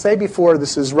didn't say before,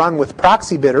 this is run with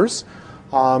proxy bidders.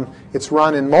 It's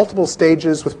run in multiple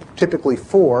stages with typically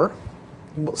 4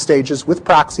 stages with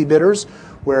proxy bidders,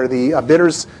 where the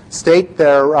bidders state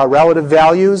their relative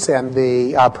values and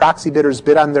the proxy bidders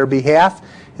bid on their behalf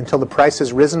until the price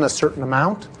has risen a certain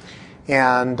amount.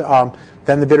 And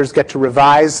then the bidders get to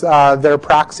revise their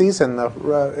proxies, and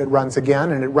it runs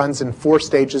again. And it runs in 4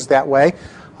 stages that way,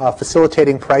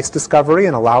 facilitating price discovery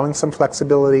and allowing some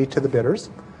flexibility to the bidders.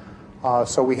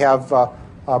 So we have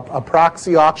a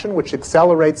proxy auction, which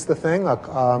accelerates the thing,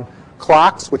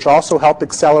 clocks, which also help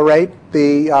accelerate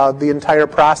the entire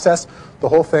process. The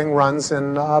whole thing runs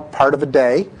in part of a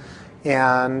day,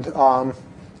 and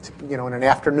in an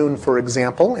afternoon, for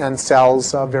example, and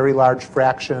sells a very large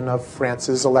fraction of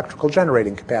France's electrical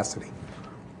generating capacity.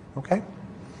 Okay,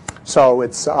 so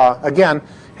it's again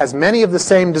has many of the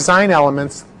same design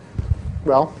elements.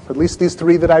 Well, at least these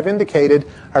 3 that I've indicated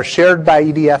are shared by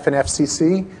EDF and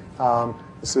FCC.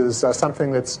 This is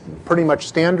something that's pretty much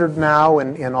standard now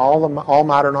in all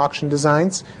modern auction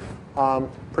designs.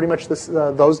 Pretty much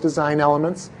those design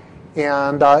elements,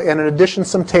 and in addition,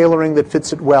 some tailoring that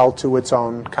fits it well to its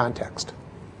own context.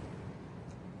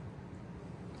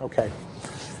 Okay.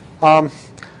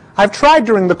 I've tried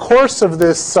during the course of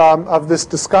this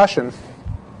discussion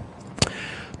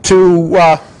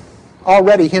to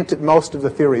already hint at most of the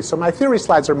theories. So my theory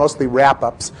slides are mostly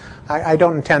wrap-ups. I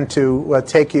don't intend to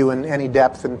take you in any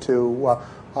depth into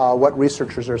what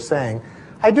researchers are saying.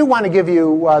 I do want to give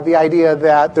you the idea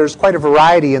that there's quite a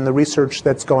variety in the research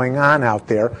that's going on out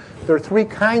there. There are 3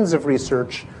 kinds of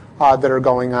research that are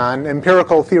going on: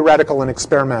 empirical, theoretical, and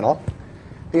experimental.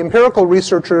 The empirical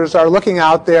researchers are looking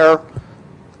out there to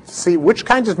see which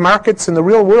kinds of markets in the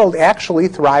real world actually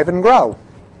thrive and grow.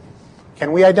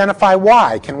 Can we identify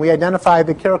why? Can we identify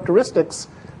the characteristics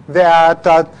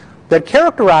that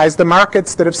characterize the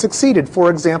markets that have succeeded?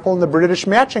 For example, in the British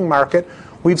matching market,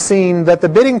 we've seen that the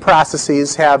bidding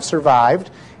processes have survived,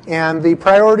 and the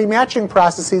priority matching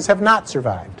processes have not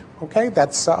survived. Okay,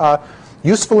 that's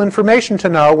useful information to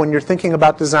know when you're thinking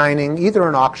about designing either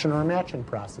an auction or matching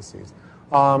processes.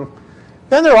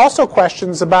 Then there are also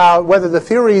questions about whether the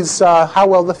theories, how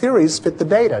well the theories fit the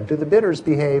data. Do the bidders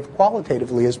behave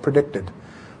qualitatively as predicted?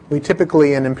 We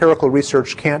typically in empirical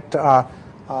research can't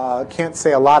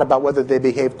say a lot about whether they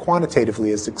behave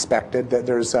quantitatively as expected. That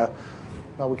there's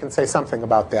well, we can say something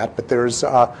about that, but there's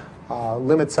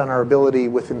limits on our ability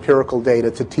with empirical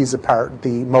data to tease apart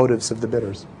the motives of the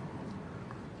bidders.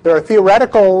 There are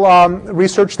theoretical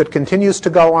research that continues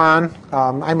to go on.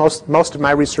 Most of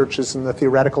my research is in the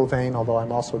theoretical vein, although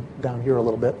I'm also down here a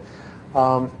little bit.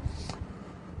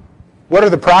 What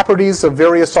are the properties of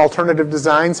various alternative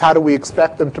designs? How do we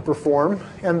expect them to perform?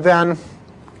 And then,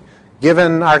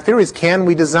 given our theories, can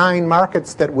we design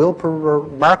markets that will,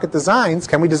 market designs,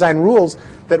 can we design rules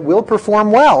that will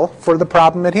perform well for the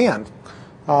problem at hand?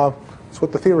 That's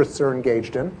what the theorists are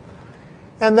engaged in.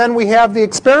 And then we have the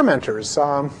experimenters,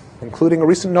 including a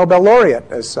recent Nobel laureate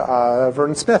as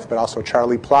Vernon Smith, but also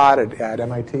Charlie Plott at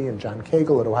MIT and John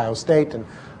Cagle at Ohio State, and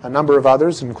a number of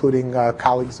others, including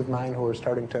colleagues of mine who are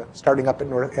starting up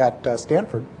at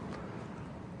Stanford,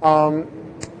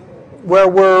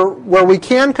 where we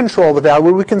can control the value,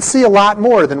 where we can see a lot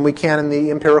more than we can in the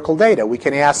empirical data. We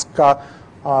can ask.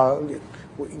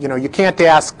 You can't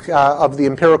ask of the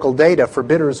empirical data for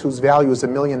bidders whose value is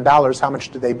 $1 million, how much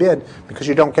do they bid, because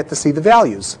you don't get to see the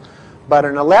values. But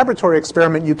in a laboratory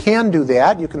experiment, you can do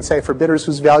that. You can say for bidders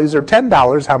whose values are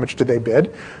 $10, how much do they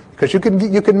bid, because you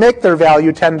can make their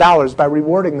value $10 by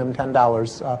rewarding them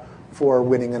 $10 for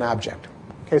winning an object.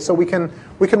 Okay, so we can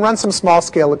run some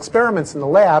small-scale experiments in the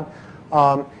lab,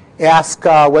 ask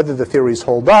whether the theories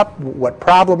hold up, what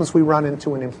problems we run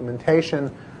into in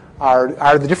implementation.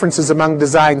 Are the differences among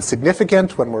designs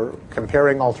significant when we're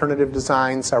comparing alternative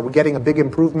designs? Are we getting a big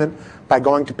improvement by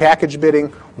going to package bidding?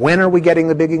 When are we getting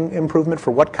the big improvement?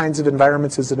 For what kinds of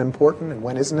environments is it important, and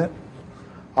when isn't it?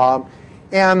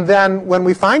 And then when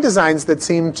we find designs that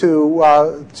seem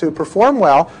to perform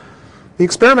well, the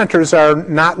experimenters are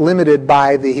not limited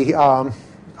by the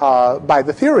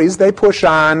theories. They push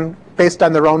on based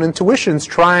on their own intuitions,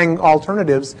 trying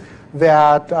alternatives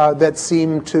that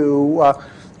seem to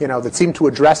that seem to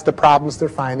address the problems they're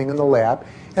finding in the lab,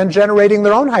 and generating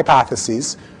their own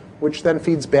hypotheses, which then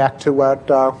feeds back to what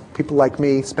people like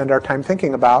me spend our time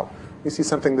thinking about. We see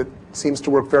something that seems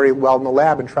to work very well in the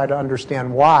lab and try to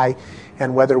understand why,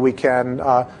 and whether we can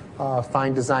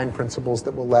find design principles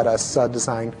that will let us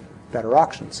design better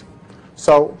auctions.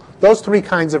 So those three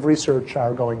kinds of research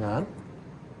are going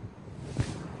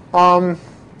on.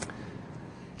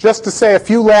 Just to say a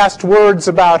few last words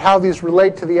about how these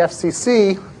relate to the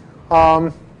FCC,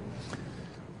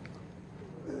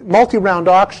 multi-round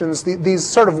auctions, these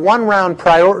sort of one-round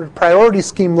priority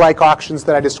scheme-like auctions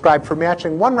that I described for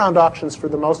matching, one-round auctions for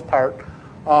the most part,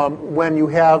 when you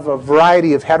have a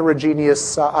variety of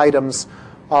heterogeneous items,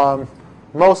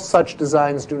 most such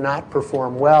designs do not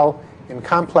perform well. In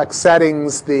complex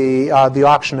settings, the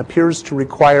auction appears to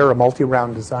require a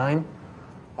multi-round design.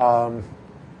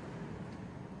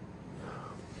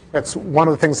 That's one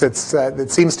of the things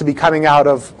that seems to be coming out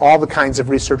of all the kinds of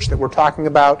research that we're talking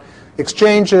about.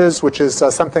 Exchanges, which is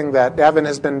something that Evan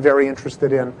has been very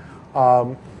interested in.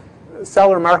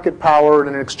 Seller market power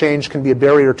in an exchange can be a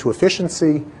barrier to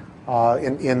efficiency.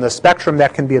 In the spectrum,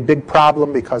 that can be a big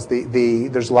problem because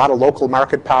there's a lot of local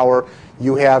market power.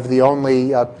 You have the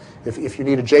only, if you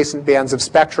need adjacent bands of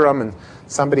spectrum and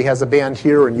somebody has a band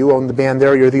here and you own the band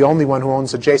there, you're the only one who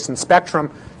owns adjacent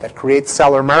spectrum. That creates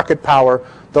seller market power.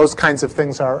 Those kinds of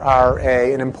things are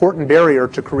an important barrier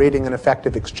to creating an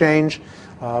effective exchange.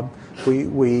 You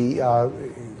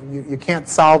can't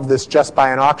solve this just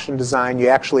by an auction design. You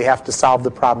actually have to solve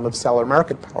the problem of seller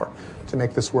market power to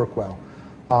make this work well.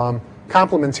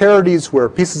 Complementarities, where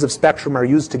pieces of spectrum are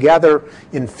used together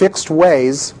in fixed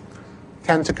ways,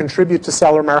 tend to contribute to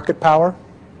seller market power.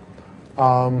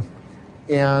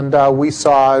 We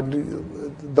saw,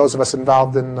 those of us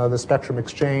involved in the spectrum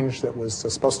exchange that was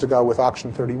supposed to go with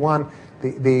auction 31,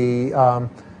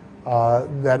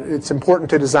 that it's important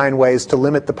to design ways to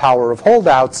limit the power of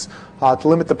holdouts, to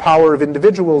limit the power of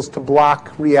individuals to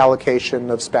block reallocation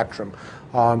of spectrum,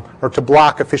 or to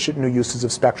block efficient new uses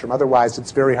of spectrum. Otherwise,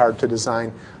 it's very hard to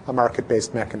design a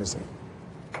market-based mechanism.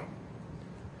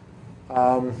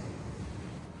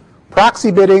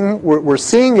 Proxy bidding, we're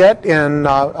seeing it in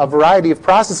a variety of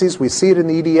processes. We see it in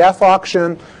the EDF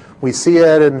auction. We see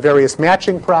it in various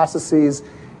matching processes.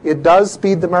 It does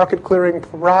speed the market clearing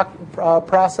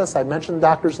process. I mentioned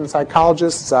doctors and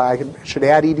psychologists. I should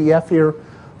add EDF here.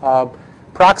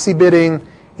 Proxy bidding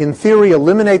in theory,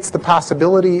 eliminates the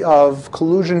possibility of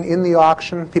collusion in the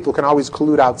auction. People can always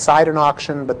collude outside an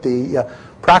auction, but the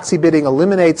proxy bidding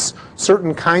eliminates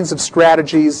certain kinds of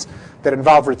strategies that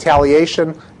involve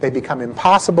retaliation. They become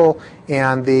impossible,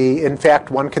 and in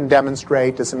fact, one can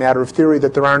demonstrate as a matter of theory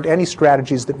that there aren't any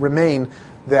strategies that remain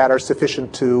that are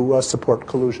sufficient to support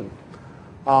collusion.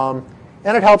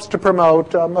 And it helps to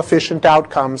promote efficient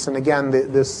outcomes. And again,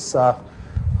 there's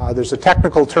a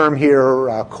technical term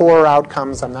here, core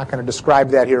outcomes. I'm not going to describe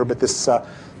that here, but this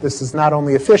is not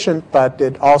only efficient, but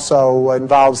it also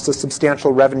involves the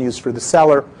substantial revenues for the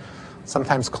seller.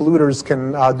 Sometimes colluders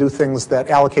can do things that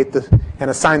allocate and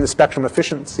assign the spectrum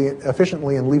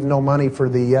efficiently and leave no money for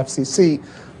the FCC.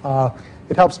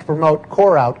 It helps to promote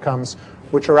core outcomes,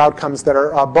 which are outcomes that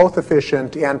are both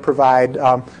efficient and provide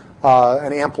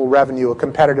an ample revenue, a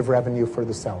competitive revenue for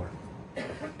the seller.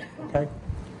 Okay?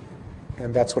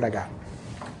 And that's what I got.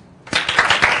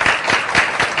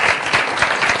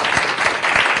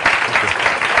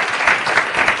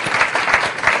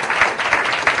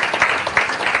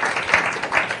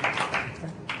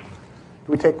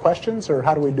 Do we take questions, or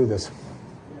how do we do this?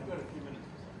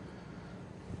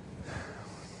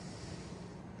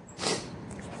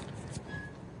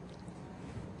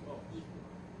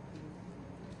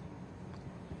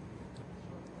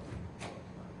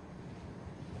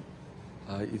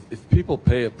 If people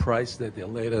pay a price that they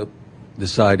later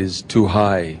decide is too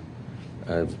high,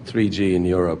 3G in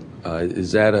Europe,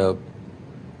 is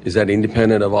that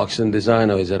independent of auction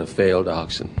design, or is that a failed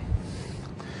auction?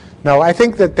 No, I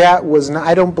think that was not,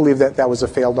 I don't believe that was a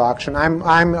failed auction.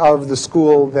 I'm of the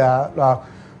school that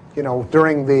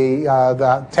during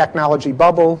the technology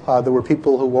bubble, there were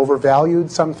people who overvalued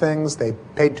some things. They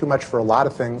paid too much for a lot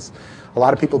of things. A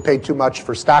lot of people paid too much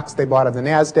for stocks they bought on the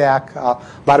NASDAQ. A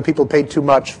lot of people paid too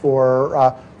much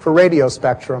for radio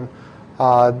spectrum.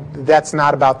 That's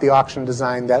not about the auction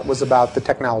design. That was about the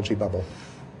technology bubble.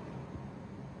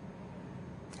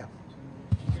 Yeah.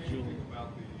 Anything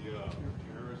about the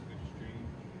terrorist exchange?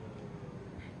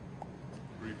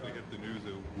 Briefly hit the news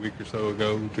a week or so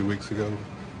ago, 2 weeks ago.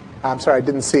 I'm sorry, I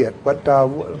didn't see it. What?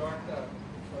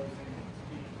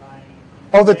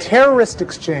 Oh, the terrorist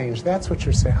exchange. That's what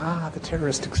you're saying. Ah, the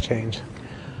terrorist exchange.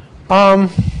 Can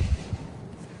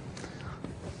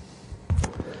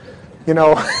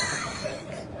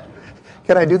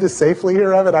I do this safely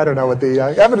here, Evan? I don't know what the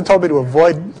Evan told me to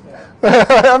avoid.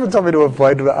 Evan told me to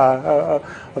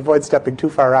avoid stepping too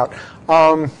far out.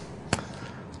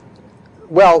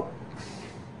 Well,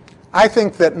 I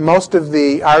think that most of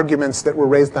the arguments that were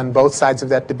raised on both sides of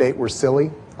that debate were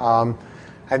silly.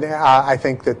 I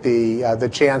think that the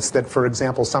chance that, for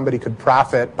example, somebody could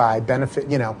profit by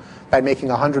by making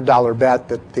a $100 bet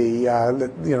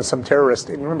that some terrorist.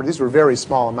 And remember, these were very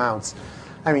small amounts.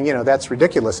 I mean, that's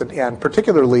ridiculous. And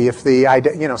particularly if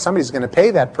somebody's going to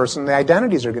pay that person, the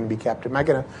identities are going to be kept. Am I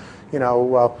going to,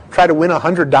 try to win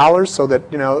 $100 so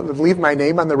that leave my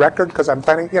name on the record because I'm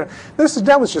planning?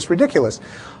 That was just ridiculous.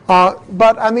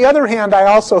 But on the other hand, I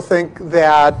also think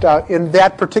that in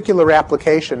that particular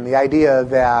application, the idea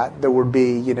that there would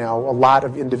be a lot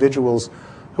of individuals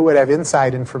who would have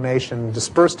inside information,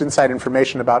 dispersed inside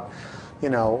information about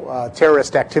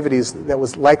terrorist activities that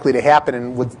was likely to happen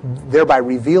and would thereby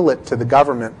reveal it to the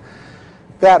government.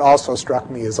 That also struck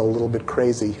me as a little bit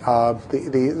crazy.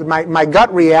 My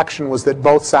gut reaction was that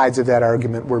both sides of that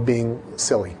argument were being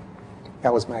silly.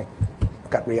 That was my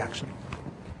gut reaction.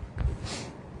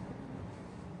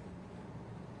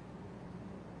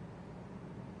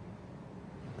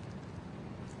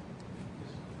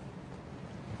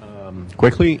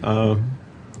 Quickly, do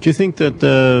you think that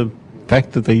the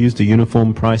fact that they used a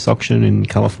uniform price auction in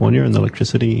California and the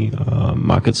electricity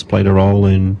markets played a role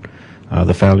in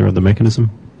the failure of the mechanism?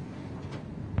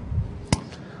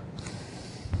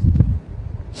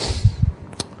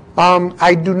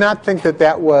 I do not think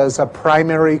that was a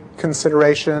primary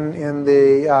consideration in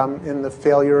the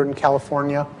failure in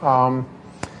California.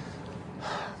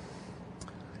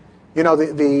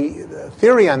 The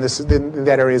theory on this in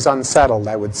that area is unsettled,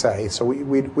 I would say. So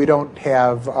we don't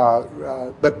have,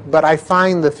 but I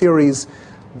find the theories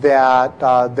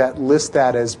that list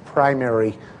that as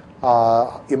primary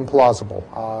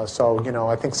implausible. So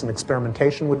I think some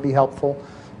experimentation would be helpful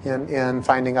in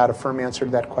finding out a firm answer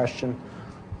to that question.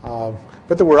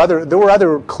 But there were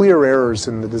other clear errors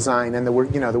in the design, and there were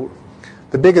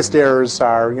the biggest errors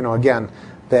are again.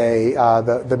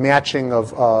 The matching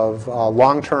of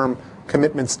long-term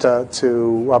commitments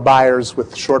to buyers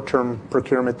with short-term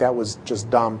procurement, that was just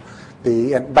dumb.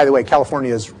 And by the way,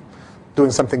 California is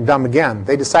doing something dumb again.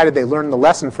 They decided they learned the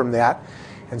lesson from that,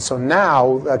 And so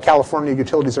now California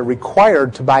utilities are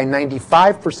required to buy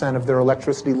 95% of their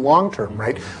electricity long-term,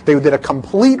 right? They did a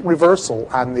complete reversal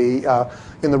on the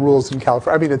in the rules in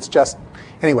California. I mean, it's just,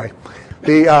 anyway.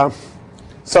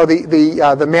 So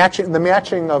the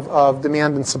matching of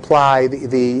demand and supply,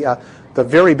 the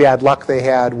very bad luck they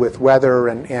had with weather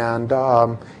and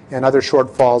other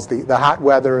shortfalls, the hot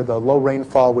weather, the low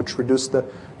rainfall, which reduced the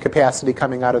capacity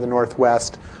coming out of the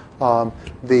Northwest,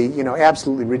 the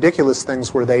absolutely ridiculous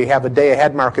things where they have a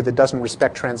day-ahead market that doesn't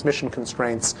respect transmission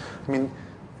constraints. I mean,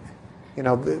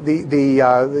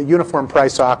 the uniform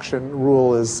price auction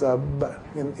rule is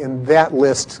in that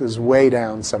list is way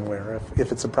down somewhere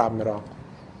if it's a problem at all.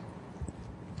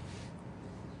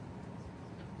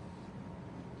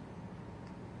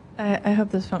 I hope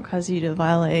this won't cause you to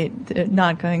violate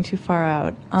not going too far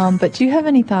out. But do you have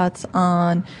any thoughts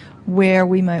on where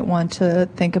we might want to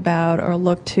think about or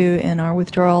look to in our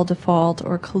withdrawal default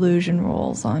or collusion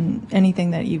rules on anything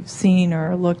that you've seen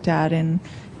or looked at in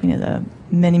the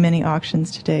many auctions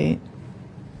to date?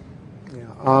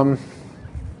 Yeah.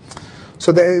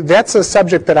 So that's a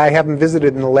subject that I haven't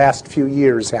visited in the last few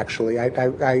years, actually.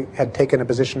 I had taken a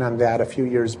position on that a few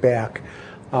years back.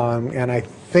 And I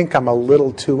think I'm a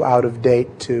little too out of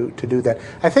date to do that.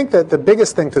 I think that the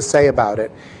biggest thing to say about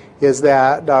it is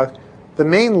that the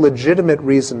main legitimate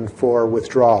reason for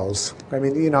withdrawals, I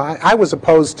mean, I was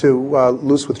opposed to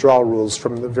loose withdrawal rules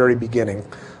from the very beginning.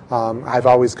 I've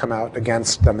always come out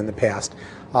against them in the past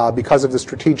because of the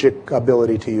strategic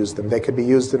ability to use them. They could be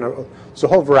used in there's a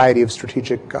whole variety of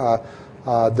strategic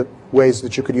the ways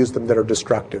that you could use them that are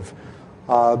destructive.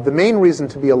 The main reason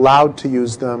to be allowed to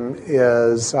use them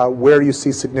is where you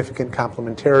see significant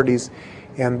complementarities,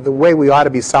 and the way we ought to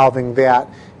be solving that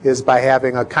is by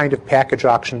having a kind of package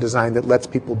auction design that lets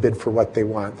people bid for what they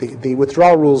want. The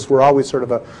withdrawal rules were always sort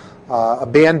of a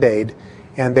Band-Aid,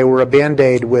 and they were a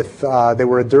Band-Aid with, they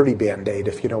were a dirty Band-Aid,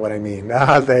 if you know what I mean.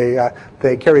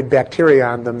 They carried bacteria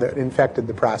on them that infected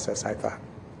the process, I thought.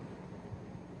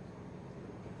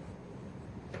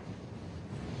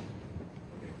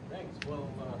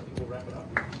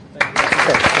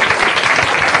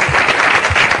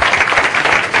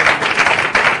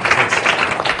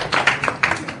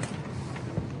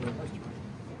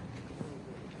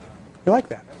 You like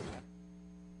that?